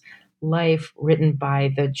Kandroma's life written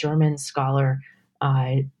by the German scholar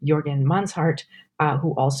Jürgen Mansart,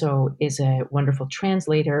 who also is a wonderful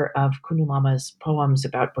translator of Kunu Lama's poems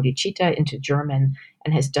about bodhicitta into German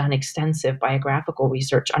and has done extensive biographical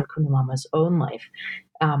research on Kunu Lama's own life.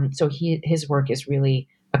 So his work is really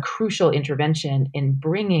a crucial intervention in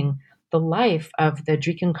bringing the life of the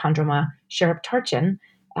Drikung Kandroma Sherpa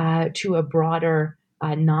Tarchen to a broader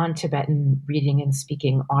non-Tibetan reading and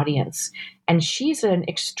speaking audience. And she's an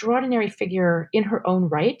extraordinary figure in her own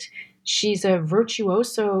right. She's a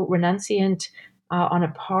virtuoso renunciant on a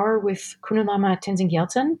par with Kunu Lama Tenzin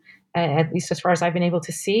Gyaltsen, at least as far as I've been able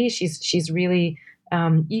to see. She's really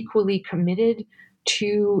equally committed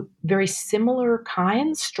to very similar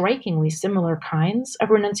kinds, strikingly similar kinds of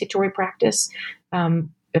renunciatory practice,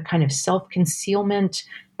 a kind of self-concealment,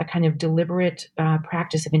 a kind of deliberate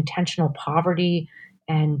practice of intentional poverty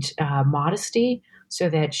and modesty, so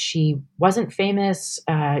that she wasn't famous,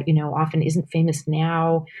 often isn't famous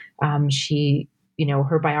now.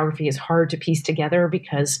 Her biography is hard to piece together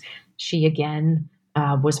because she, again,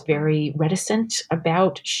 was very reticent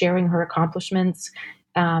about sharing her accomplishments.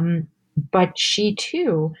 But she,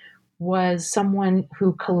 too, was someone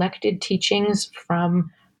who collected teachings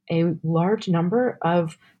from a large number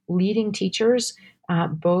of leading teachers,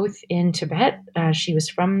 both in Tibet. She was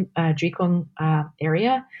from Drikung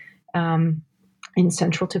area in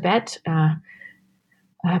central Tibet,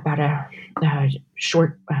 about a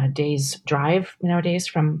short day's drive nowadays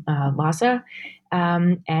from Lhasa.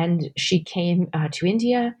 And she came to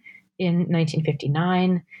India in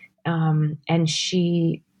 1959, and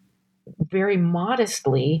she very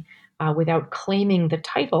modestly, without claiming the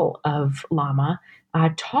title of Lama,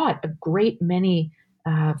 taught a great many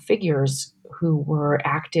figures who were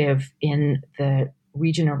active in the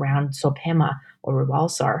region around Sophema or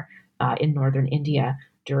Rivalsar in northern India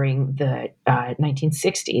during the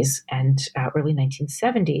 1960s and early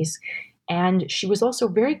 1970s. And she was also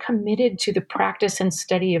very committed to the practice and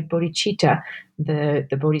study of bodhicitta, the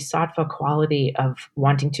bodhisattva quality of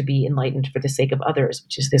wanting to be enlightened for the sake of others,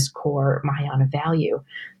 which is this core Mahayana value.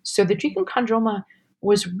 So the Drikung Kandroma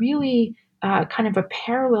was really kind of a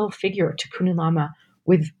parallel figure to Kunu Lama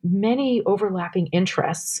with many overlapping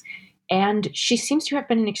interests. And she seems to have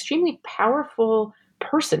been an extremely powerful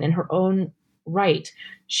person in her own right.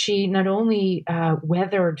 She not only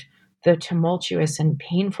weathered the tumultuous and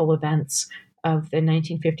painful events of the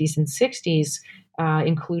 1950s and 60s,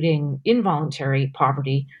 including involuntary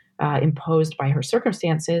poverty imposed by her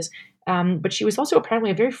circumstances, but she was also apparently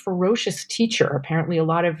a very ferocious teacher. Apparently, a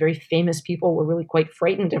lot of very famous people were really quite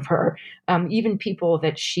frightened of her. Even people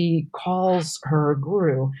that she calls her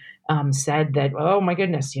guru said that, oh my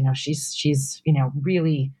goodness, she's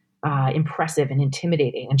really impressive and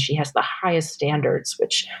intimidating, and she has the highest standards,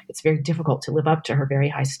 which it's very difficult to live up to her very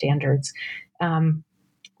high standards.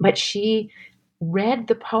 But she read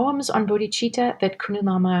the poems on bodhicitta that Kunu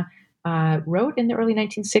Lama wrote in the early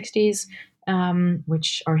 1960s,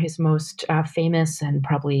 which are his most famous and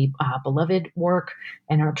probably beloved work,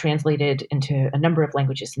 and are translated into a number of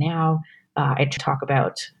languages now. I talk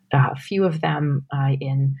about a few of them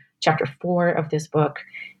in chapter 4 of this book.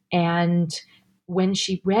 And when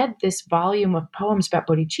she read this volume of poems about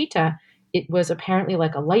bodhicitta, it was apparently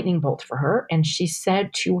like a lightning bolt for her. And she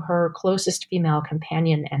said to her closest female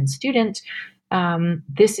companion and student,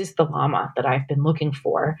 this is the Lama that I've been looking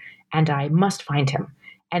for, and I must find him.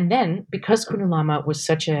 And then, because Kunu Lama was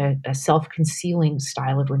such a self-concealing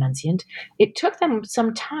style of renunciant, it took them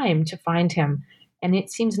some time to find him. And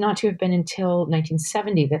it seems not to have been until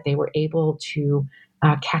 1970 that they were able to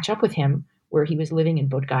catch up with him, where he was living in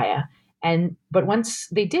Bodh Gaya. But once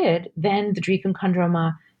they did, then the Drikung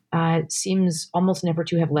Kandroma seems almost never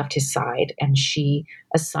to have left his side. And she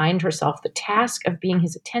assigned herself the task of being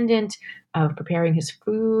his attendant, of preparing his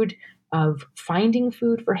food, of finding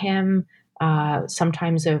food for him,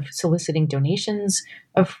 sometimes of soliciting donations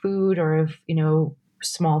of food or of,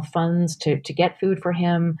 small funds to get food for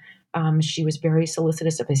him. She was very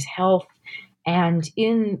solicitous of his health. And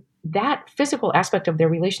in that physical aspect of their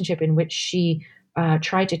relationship in which she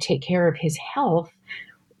tried to take care of his health,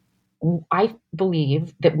 I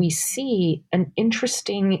believe that we see an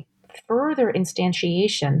interesting further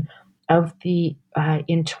instantiation of the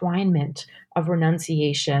entwinement of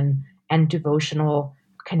renunciation and devotional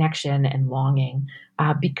connection and longing,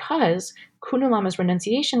 because Kunulama's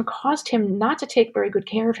renunciation caused him not to take very good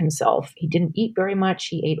care of himself. He didn't eat very much.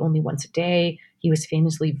 He ate only once a day. He was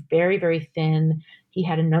famously very, very thin. He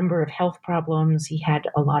had a number of health problems. He had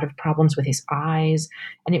a lot of problems with his eyes.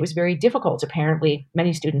 And it was very difficult, apparently,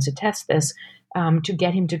 many students attest this, to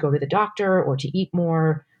get him to go to the doctor or to eat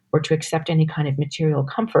more or to accept any kind of material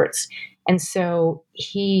comforts. And so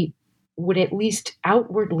he would at least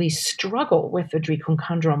outwardly struggle with the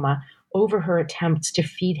Drikungkandroma over her attempts to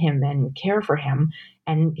feed him and care for him.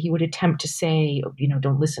 And he would attempt to say,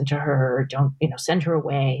 don't listen to her, don't, send her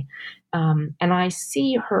away. And I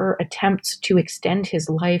see her attempts to extend his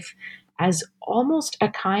life as almost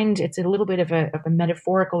it's a little bit of a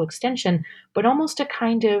metaphorical extension, but almost a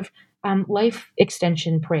kind of life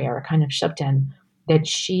extension prayer, a kind of shabdan, that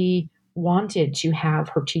she wanted to have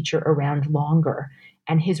her teacher around longer.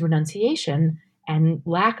 And his renunciation and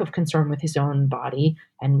lack of concern with his own body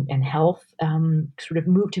and health sort of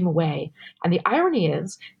moved him away. And the irony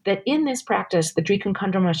is that in this practice, the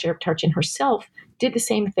Drikungkandroma Sherpa Tarchin herself did the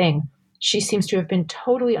same thing. She seems to have been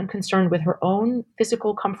totally unconcerned with her own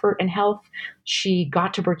physical comfort and health. She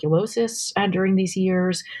got tuberculosis during these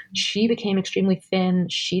years. She became extremely thin.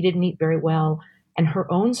 She didn't eat very well. And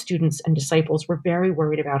her own students and disciples were very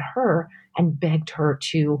worried about her and begged her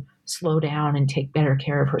to slow down and take better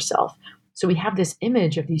care of herself. So we have this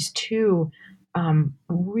image of these two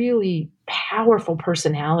really powerful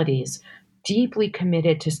personalities, deeply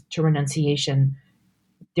committed to renunciation.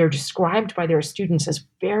 They're described by their students as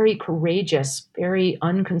very courageous, very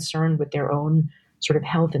unconcerned with their own sort of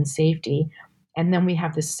health and safety. And then we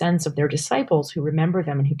have this sense of their disciples who remember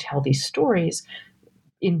them and who tell these stories,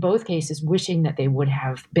 in both cases wishing that they would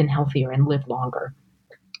have been healthier and lived longer.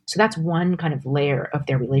 So that's one kind of layer of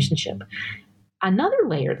their relationship. Another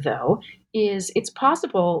layer, though, is it's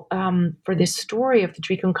possible for this story of the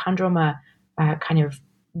Drikungkandroma kind of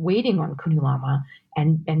waiting on Kunulama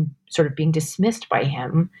and sort of being dismissed by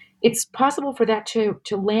him, it's possible for that to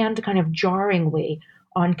land kind of jarringly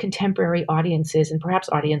on contemporary audiences and perhaps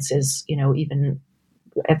audiences, even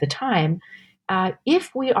at the time,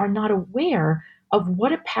 if we are not aware of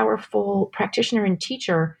what a powerful practitioner and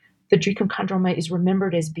teacher the Drikungkandroma is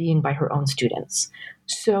remembered as being by her own students.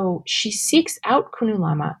 So she seeks out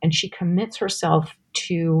Kunulama and she commits herself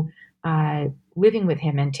to living with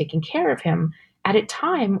him and taking care of him at a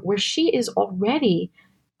time where she is already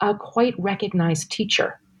a quite recognized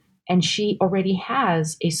teacher. And she already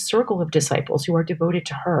has a circle of disciples who are devoted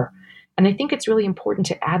to her. And I think it's really important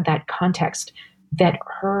to add that context, that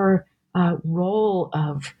her role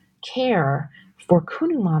of care for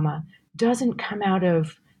Kunulama doesn't come out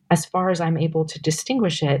of, as far as I'm able to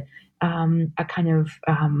distinguish it, a kind of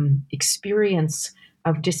experience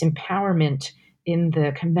of disempowerment in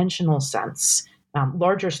the conventional sense.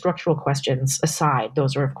 Larger structural questions aside,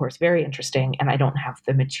 those are, of course, very interesting, and I don't have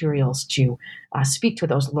the materials to speak to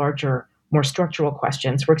those larger, more structural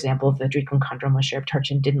questions. For example, the Drikungkandroma Sherpa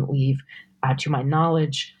Tarchin didn't leave, to my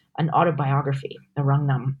knowledge, an autobiography, the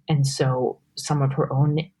Rangnam, and so some of her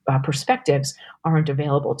own perspectives aren't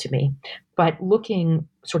available to me. But looking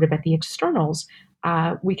sort of at the externals,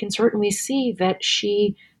 we can certainly see that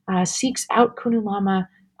she seeks out Kunulama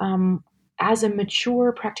as a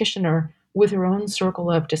mature practitioner with her own circle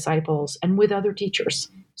of disciples and with other teachers.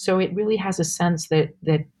 So it really has a sense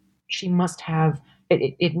that she must have,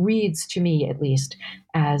 it reads to me at least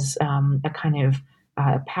as a kind of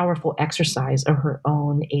powerful exercise of her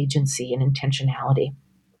own agency and intentionality.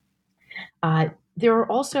 There are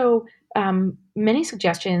also many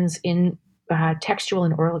suggestions in textual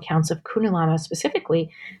and oral accounts of Kunulama specifically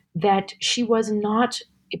that she was not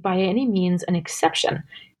by any means an exception.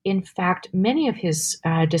 In fact, many of his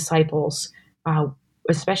disciples,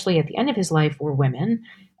 especially at the end of his life, were women.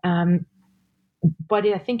 But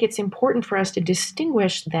I think it's important for us to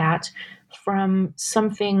distinguish that from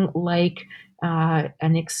something like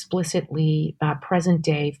an explicitly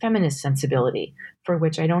present-day feminist sensibility, for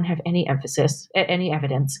which I don't have any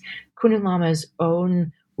evidence. Kunulama's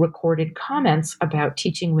own recorded comments about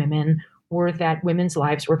teaching women were that women's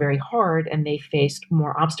lives were very hard and they faced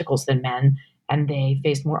more obstacles than men, and they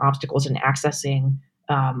faced more obstacles in accessing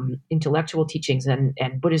intellectual teachings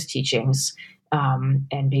and Buddhist teachings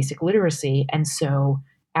and basic literacy. And so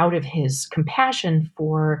out of his compassion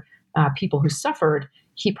for people who suffered,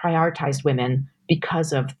 he prioritized women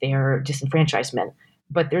because of their disenfranchisement.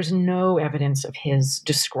 But there's no evidence of his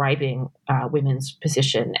describing women's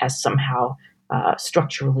position as somehow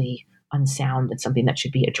structurally unsound and something that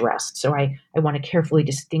should be addressed. So I want to carefully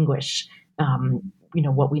distinguish,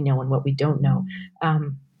 what we know and what we don't know.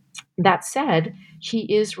 That said,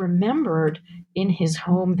 he is remembered in his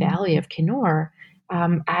home valley of Kinor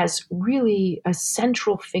as really a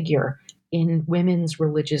central figure in women's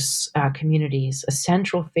religious communities, a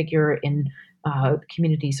central figure in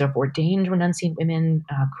communities of ordained renunciant women,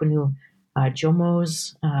 Kunu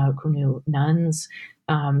Jomos, Kunu nuns.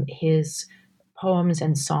 His poems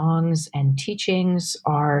and songs and teachings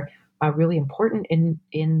are really important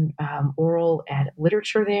in oral and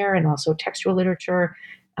literature there, and also textual literature.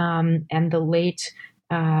 And the late,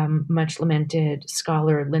 much lamented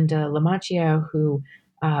scholar Linda Lamacchia, who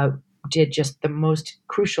did just the most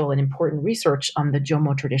crucial and important research on the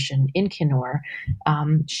Jomo tradition in Kinor.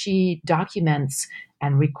 She documents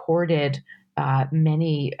and recorded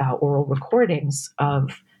many oral recordings of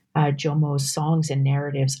Jomo's songs and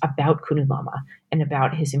narratives about Kunu Lama and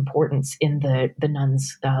about his importance in the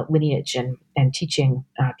nuns' lineage and teaching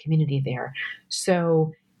community there.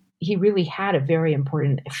 So he really had a very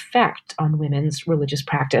important effect on women's religious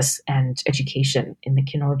practice and education in the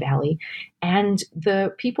Kinor Valley. And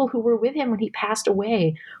the people who were with him when he passed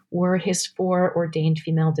away were his 4 ordained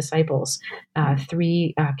female disciples,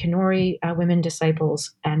 3 Kinori women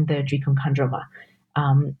disciples, and the Drikung Kandroma.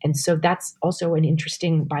 And so that's also an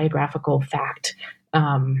interesting biographical fact,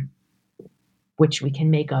 which we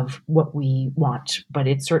can make of what we want. But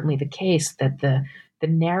it's certainly the case that the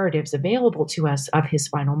narratives available to us of his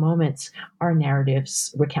final moments are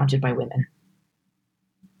narratives recounted by women.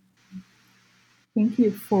 Thank you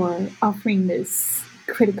for offering this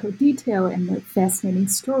critical detail and the fascinating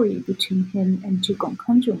story between him and Drikung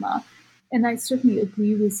Kandroma. And I certainly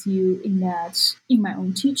agree with you in that in my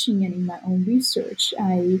own teaching and in my own research,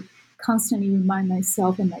 I constantly remind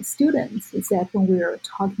myself and my students is that when we're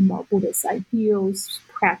talking about Buddhist ideals,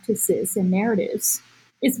 practices, and narratives,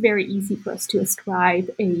 it's very easy for us to ascribe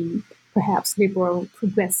a perhaps liberal,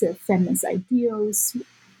 progressive feminist ideals,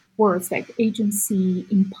 words like agency,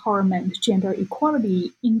 empowerment, gender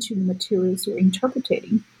equality into the materials we're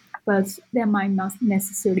interpreting. But that might not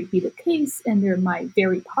necessarily be the case, and there might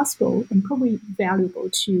very possible and probably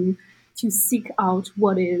valuable to seek out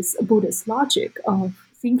what is a Buddhist logic of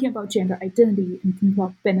thinking about gender identity and thinking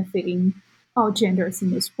about benefiting all genders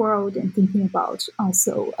in this world, and thinking about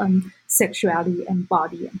also sexuality and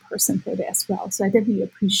body and personhood as well. So I definitely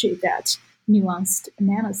appreciate that nuanced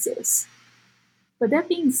analysis. But that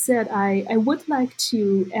being said, I would like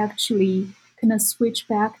to actually kind of switch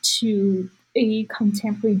back to a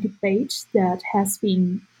contemporary debate that has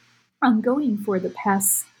been ongoing for the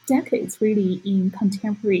past decades, really, in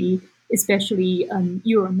contemporary, especially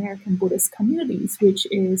Euro-American Buddhist communities, which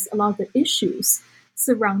is a lot of the issues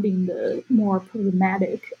surrounding the more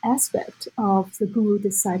problematic aspect of the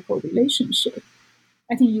guru-disciple relationship.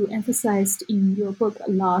 I think you emphasized in your book a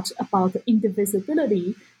lot about the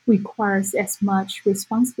indivisibility requires as much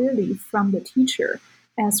responsibility from the teacher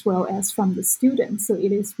as well as from the student. So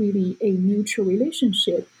it is really a mutual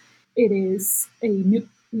relationship. It is a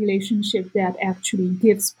relationship that actually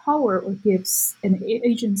gives power or gives an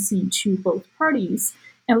agency to both parties.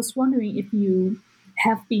 I was wondering if you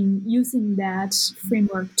have been using that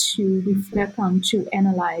framework to reflect on, to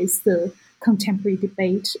analyze the contemporary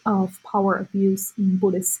debate of power abuse in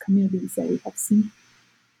Buddhist communities that we have seen.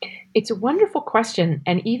 It's a wonderful question.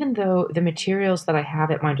 And even though the materials that I have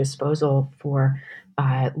at my disposal for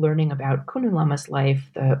learning about Kunu Lama's life,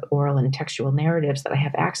 the oral and textual narratives that I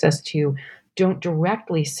have access to, don't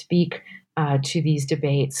directly speak to these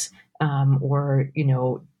debates or,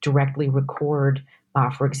 directly record,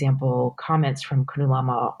 for example, comments from Kunu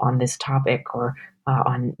Lama on this topic or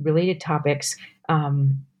on related topics,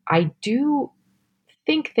 I do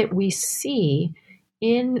think that we see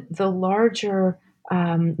in the larger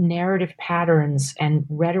narrative patterns and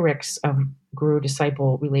rhetorics of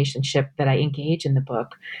guru-disciple relationship that I engage in the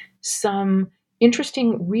book some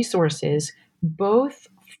interesting resources, both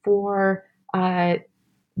for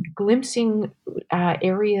glimpsing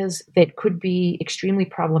areas that could be extremely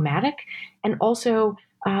problematic, and also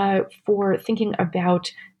for thinking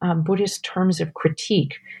about Buddhist terms of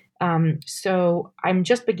critique. So I'm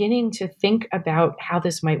just beginning to think about how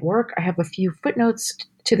this might work. I have a few footnotes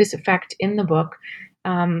to this effect in the book.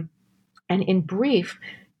 And in brief,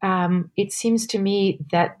 it seems to me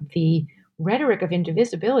that the rhetoric of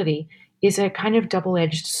indivisibility is a kind of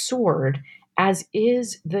double-edged sword, as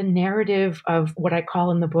is the narrative of what I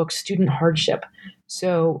call in the book student hardship.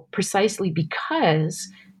 So precisely because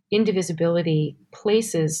indivisibility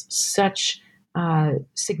places such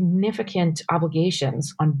significant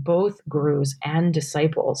obligations on both gurus and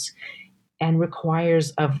disciples and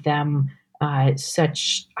requires of them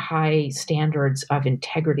such high standards of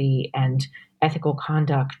integrity and ethical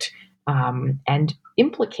conduct, and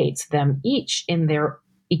implicates them each in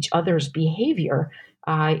each other's behavior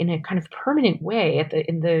in a kind of permanent way.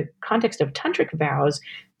 In the context of tantric vows,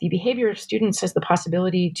 the behavior of students has the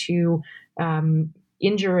possibility to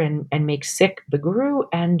injure and make sick the guru,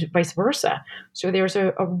 and vice versa. So there's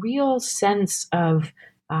a real sense of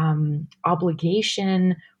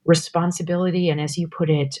obligation, responsibility, and, as you put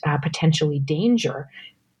it, potentially danger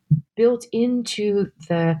built into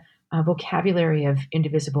the vocabulary of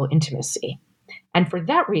indivisible intimacy. And for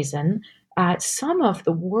that reason, some of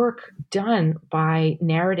the work done by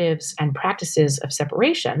narratives and practices of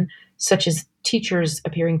separation, such as teachers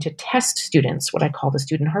appearing to test students, what I call the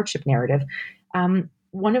student hardship narrative,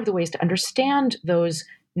 one of the ways to understand those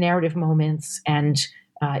narrative moments and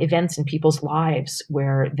events in people's lives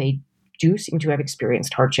where they do seem to have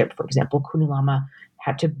experienced hardship. For example, Kunu Lama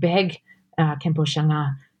had to beg Khenpo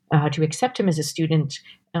Shanga to accept him as a student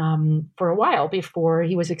for a while before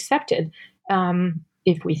he was accepted.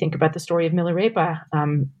 If we think about the story of Milarepa,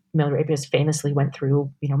 Milarepa famously went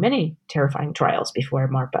through many terrifying trials before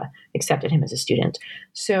Marpa accepted him as a student.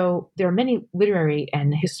 So there are many literary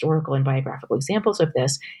and historical and biographical examples of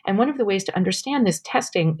this. And one of the ways to understand this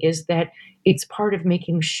testing is that it's part of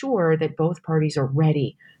making sure that both parties are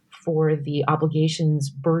ready for the obligations,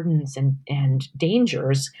 burdens, and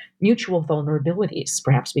dangers, mutual vulnerabilities,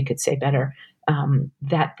 perhaps we could say better,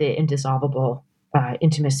 that the indissoluble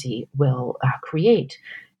intimacy will create.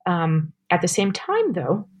 At the same time,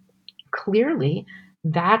 though, clearly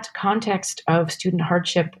that context of student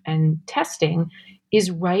hardship and testing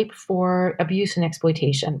is ripe for abuse and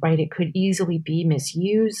exploitation, right? It could easily be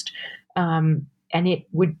misused, and it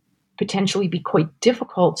would potentially be quite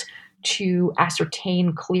difficult to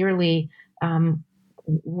ascertain clearly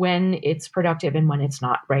when it's productive and when it's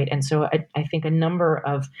not, right? And so I think a number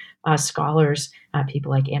of scholars,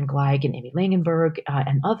 people like Anne Gleig and Amy Langenberg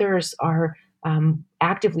and others, are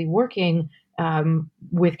actively working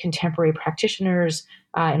with contemporary practitioners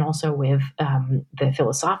and also with the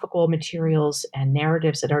philosophical materials and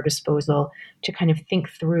narratives at our disposal to kind of think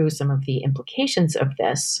through some of the implications of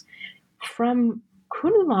this. From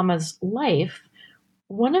Kunu Lama's life,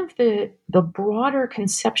 one of the broader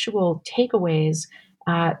conceptual takeaways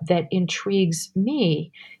that intrigues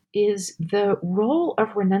me is the role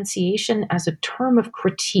of renunciation as a term of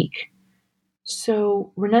critique.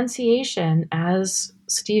 So renunciation, as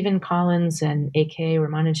Stephen Collins and A.K.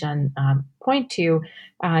 Ramanujan point to,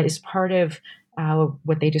 is part of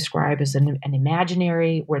what they describe as an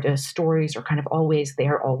imaginary, where the stories are kind of always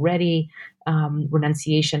there already.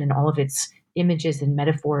 Renunciation and all of its images and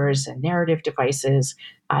metaphors and narrative devices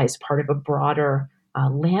is part of a broader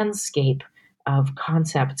landscape of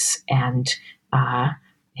concepts and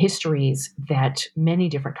histories that many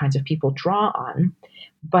different kinds of people draw on.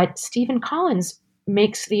 But Stephen Collins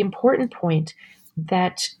makes the important point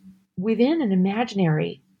that within an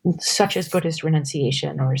imaginary, such as Buddhist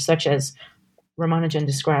renunciation, or such as Ramanujan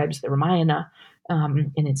describes the Ramayana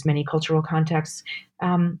in its many cultural contexts,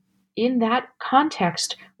 in that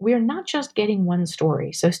context, we're not just getting one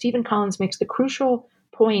story. So Stephen Collins makes the crucial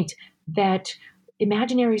point that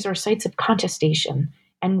imaginaries are sites of contestation,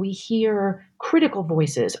 and we hear critical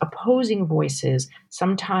voices, opposing voices,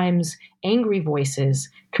 sometimes angry voices,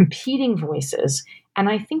 competing voices. And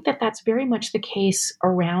I think that that's very much the case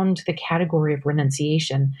around the category of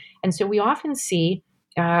renunciation. And so we often see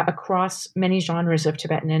across many genres of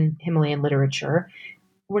Tibetan and Himalayan literature,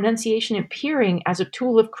 renunciation appearing as a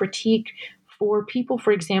tool of critique for people,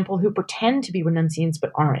 for example, who pretend to be renunciants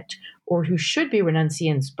but aren't, or who should be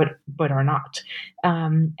renunciants but are not.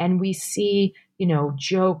 And we see,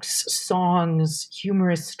 jokes, songs,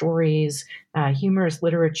 humorous stories, humorous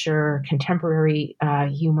literature, contemporary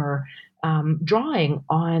humor, drawing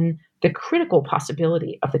on the critical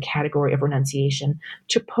possibility of the category of renunciation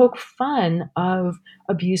to poke fun of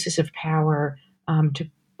abuses of power, to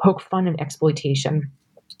poke fun of exploitation.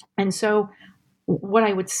 And so what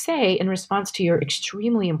I would say in response to your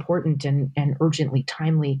extremely important and urgently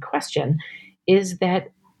timely question is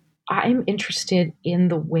that I'm interested in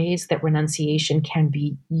the ways that renunciation can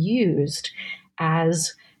be used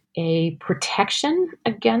as a protection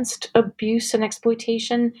against abuse and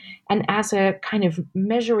exploitation, and as a kind of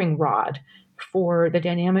measuring rod for the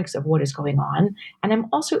dynamics of what is going on. And I'm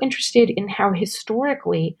also interested in how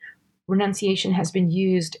historically renunciation has been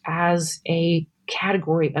used as a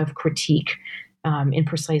category of critique in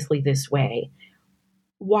precisely this way,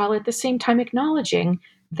 while at the same time acknowledging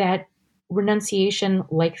that renunciation,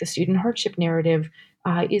 like the student hardship narrative,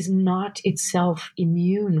 is not itself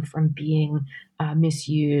immune from being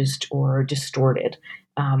misused or distorted,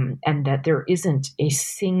 and that there isn't a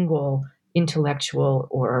single intellectual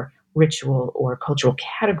or ritual or cultural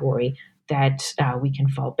category that we can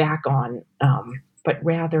fall back on, but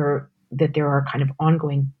rather that there are kind of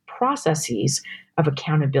ongoing processes of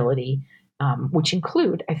accountability, which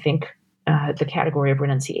include, I think, the category of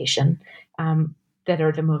renunciation, that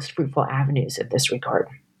are the most fruitful avenues of this regard.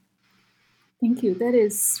 Thank you. That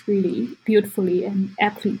is really beautifully and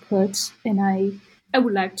aptly put. And I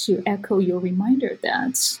would like to echo your reminder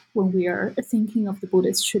that when we are thinking of the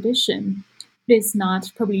Buddhist tradition, it is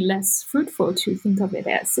not probably less fruitful to think of it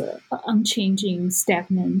as an unchanging,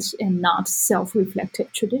 stagnant, and not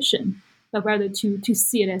self-reflective tradition, but rather to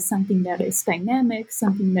see it as something that is dynamic,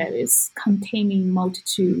 something that is containing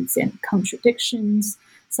multitudes and contradictions,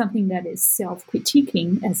 something that is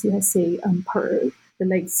self-critiquing, as you have said, per the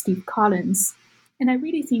late Steve Collins. And I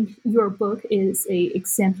really think your book is an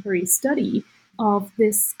exemplary study of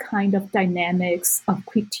this kind of dynamics, of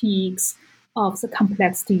critiques, of the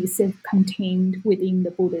complexities contained within the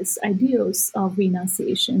Buddhist ideals of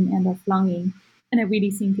renunciation and of longing. And I really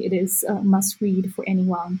think it is a must-read for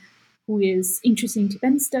anyone who is interested in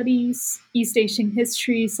Tibetan studies, East Asian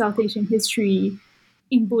history, South Asian history,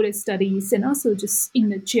 in Buddhist studies, and also just in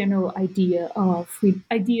the general idea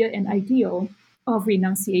and ideal of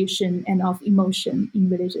renunciation and of emotion in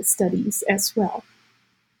religious studies as well.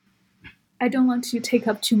 I don't want to take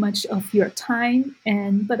up too much of your time,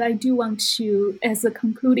 but I do want to, as a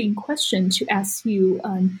concluding question, to ask you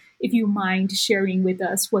if you mind sharing with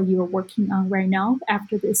us what you're working on right now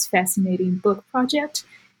after this fascinating book project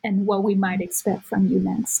and what we might expect from you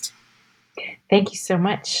next. Thank you so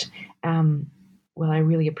much. Well, I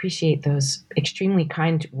really appreciate those extremely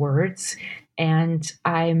kind words, and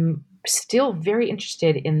I'm still very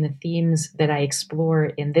interested in the themes that I explore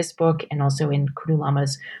in this book and also in Kunu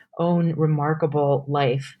Lama's own remarkable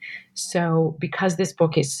life. So because this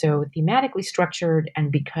book is so thematically structured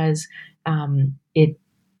and because it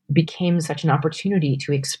became such an opportunity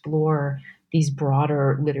to explore these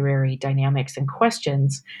broader literary dynamics and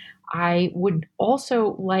questions, I would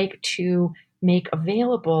also like to make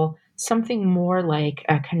available something more like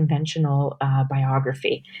a conventional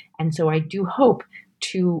biography. And so I do hope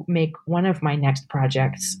to make one of my next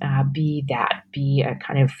projects be a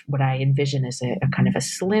kind of what I envision as a kind of a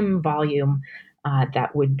slim volume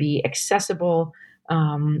that would be accessible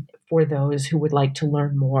for those who would like to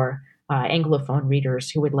learn more, Anglophone readers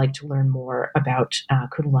who would like to learn more about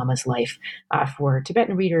Kunu Lama's life. For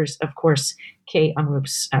Tibetan readers, of course, Kay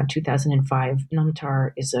Angrup's 2005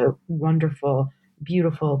 Namtar is a wonderful,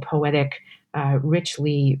 beautiful, poetic,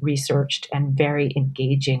 richly researched, and very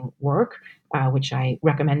engaging work, which I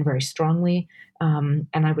recommend very strongly. And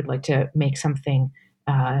I would like to make something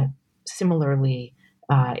similarly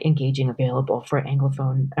engaging available for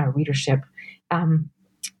Anglophone readership.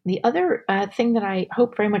 The other thing that I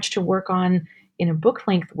hope very much to work on in a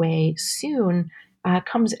book-length way soon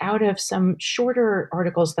comes out of some shorter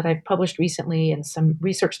articles that I've published recently and some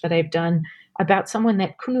research that I've done about someone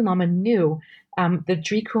that Kunu Lama knew, the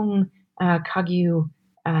Drikung Kagyu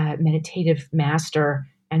meditative master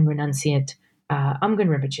and renunciant Amgun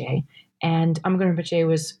Rinpoche. And Amgun Rinpoche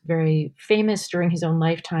was very famous during his own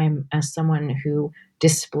lifetime as someone who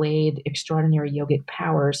displayed extraordinary yogic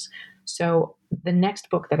powers. So the next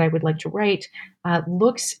book that I would like to write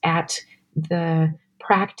looks at the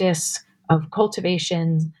practice of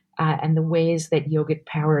cultivation and the ways that yogic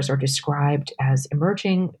powers are described as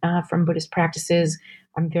emerging from Buddhist practices.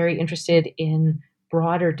 I'm very interested in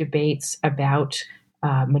broader debates about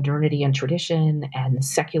modernity and tradition and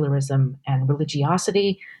secularism and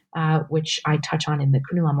religiosity, which I touch on in the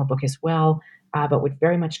Kunu Lama book as well, but would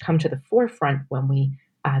very much come to the forefront when we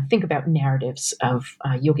think about narratives of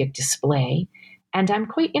yogic display. And I'm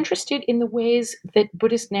quite interested in the ways that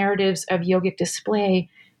Buddhist narratives of yogic display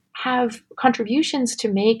have contributions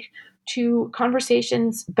to make to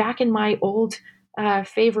conversations back in my old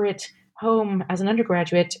favorite home as an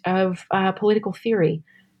undergraduate of political theory,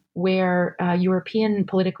 where European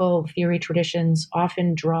political theory traditions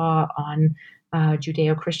often draw on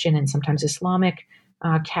Judeo-Christian and sometimes Islamic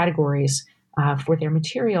categories for their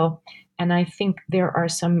material. And I think there are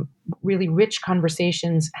some really rich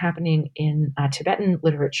conversations happening in Tibetan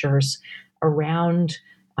literatures around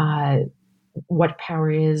what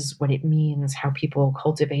power is, what it means, how people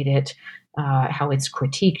cultivate it, how it's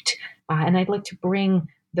critiqued. And I'd like to bring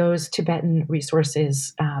those Tibetan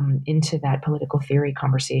resources into that political theory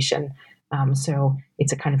conversation. So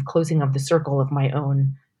it's a kind of closing of the circle of my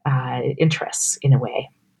own interests in a way.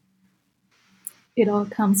 It all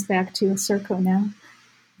comes back to a circle now.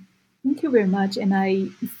 Thank you very much. And I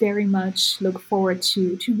very much look forward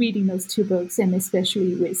to reading those two books, and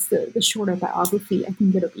especially with the shorter biography. I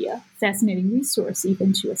think it'll be a fascinating resource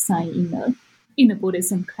even to assign in a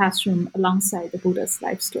Buddhism classroom alongside the Buddha's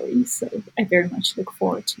life story. So I very much look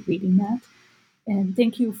forward to reading that. And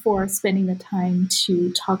thank you for spending the time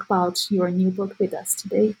to talk about your new book with us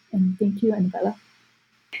today. And thank you, Annabella.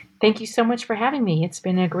 Thank you so much for having me. It's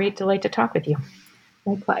been a great delight to talk with you.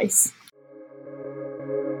 Likewise.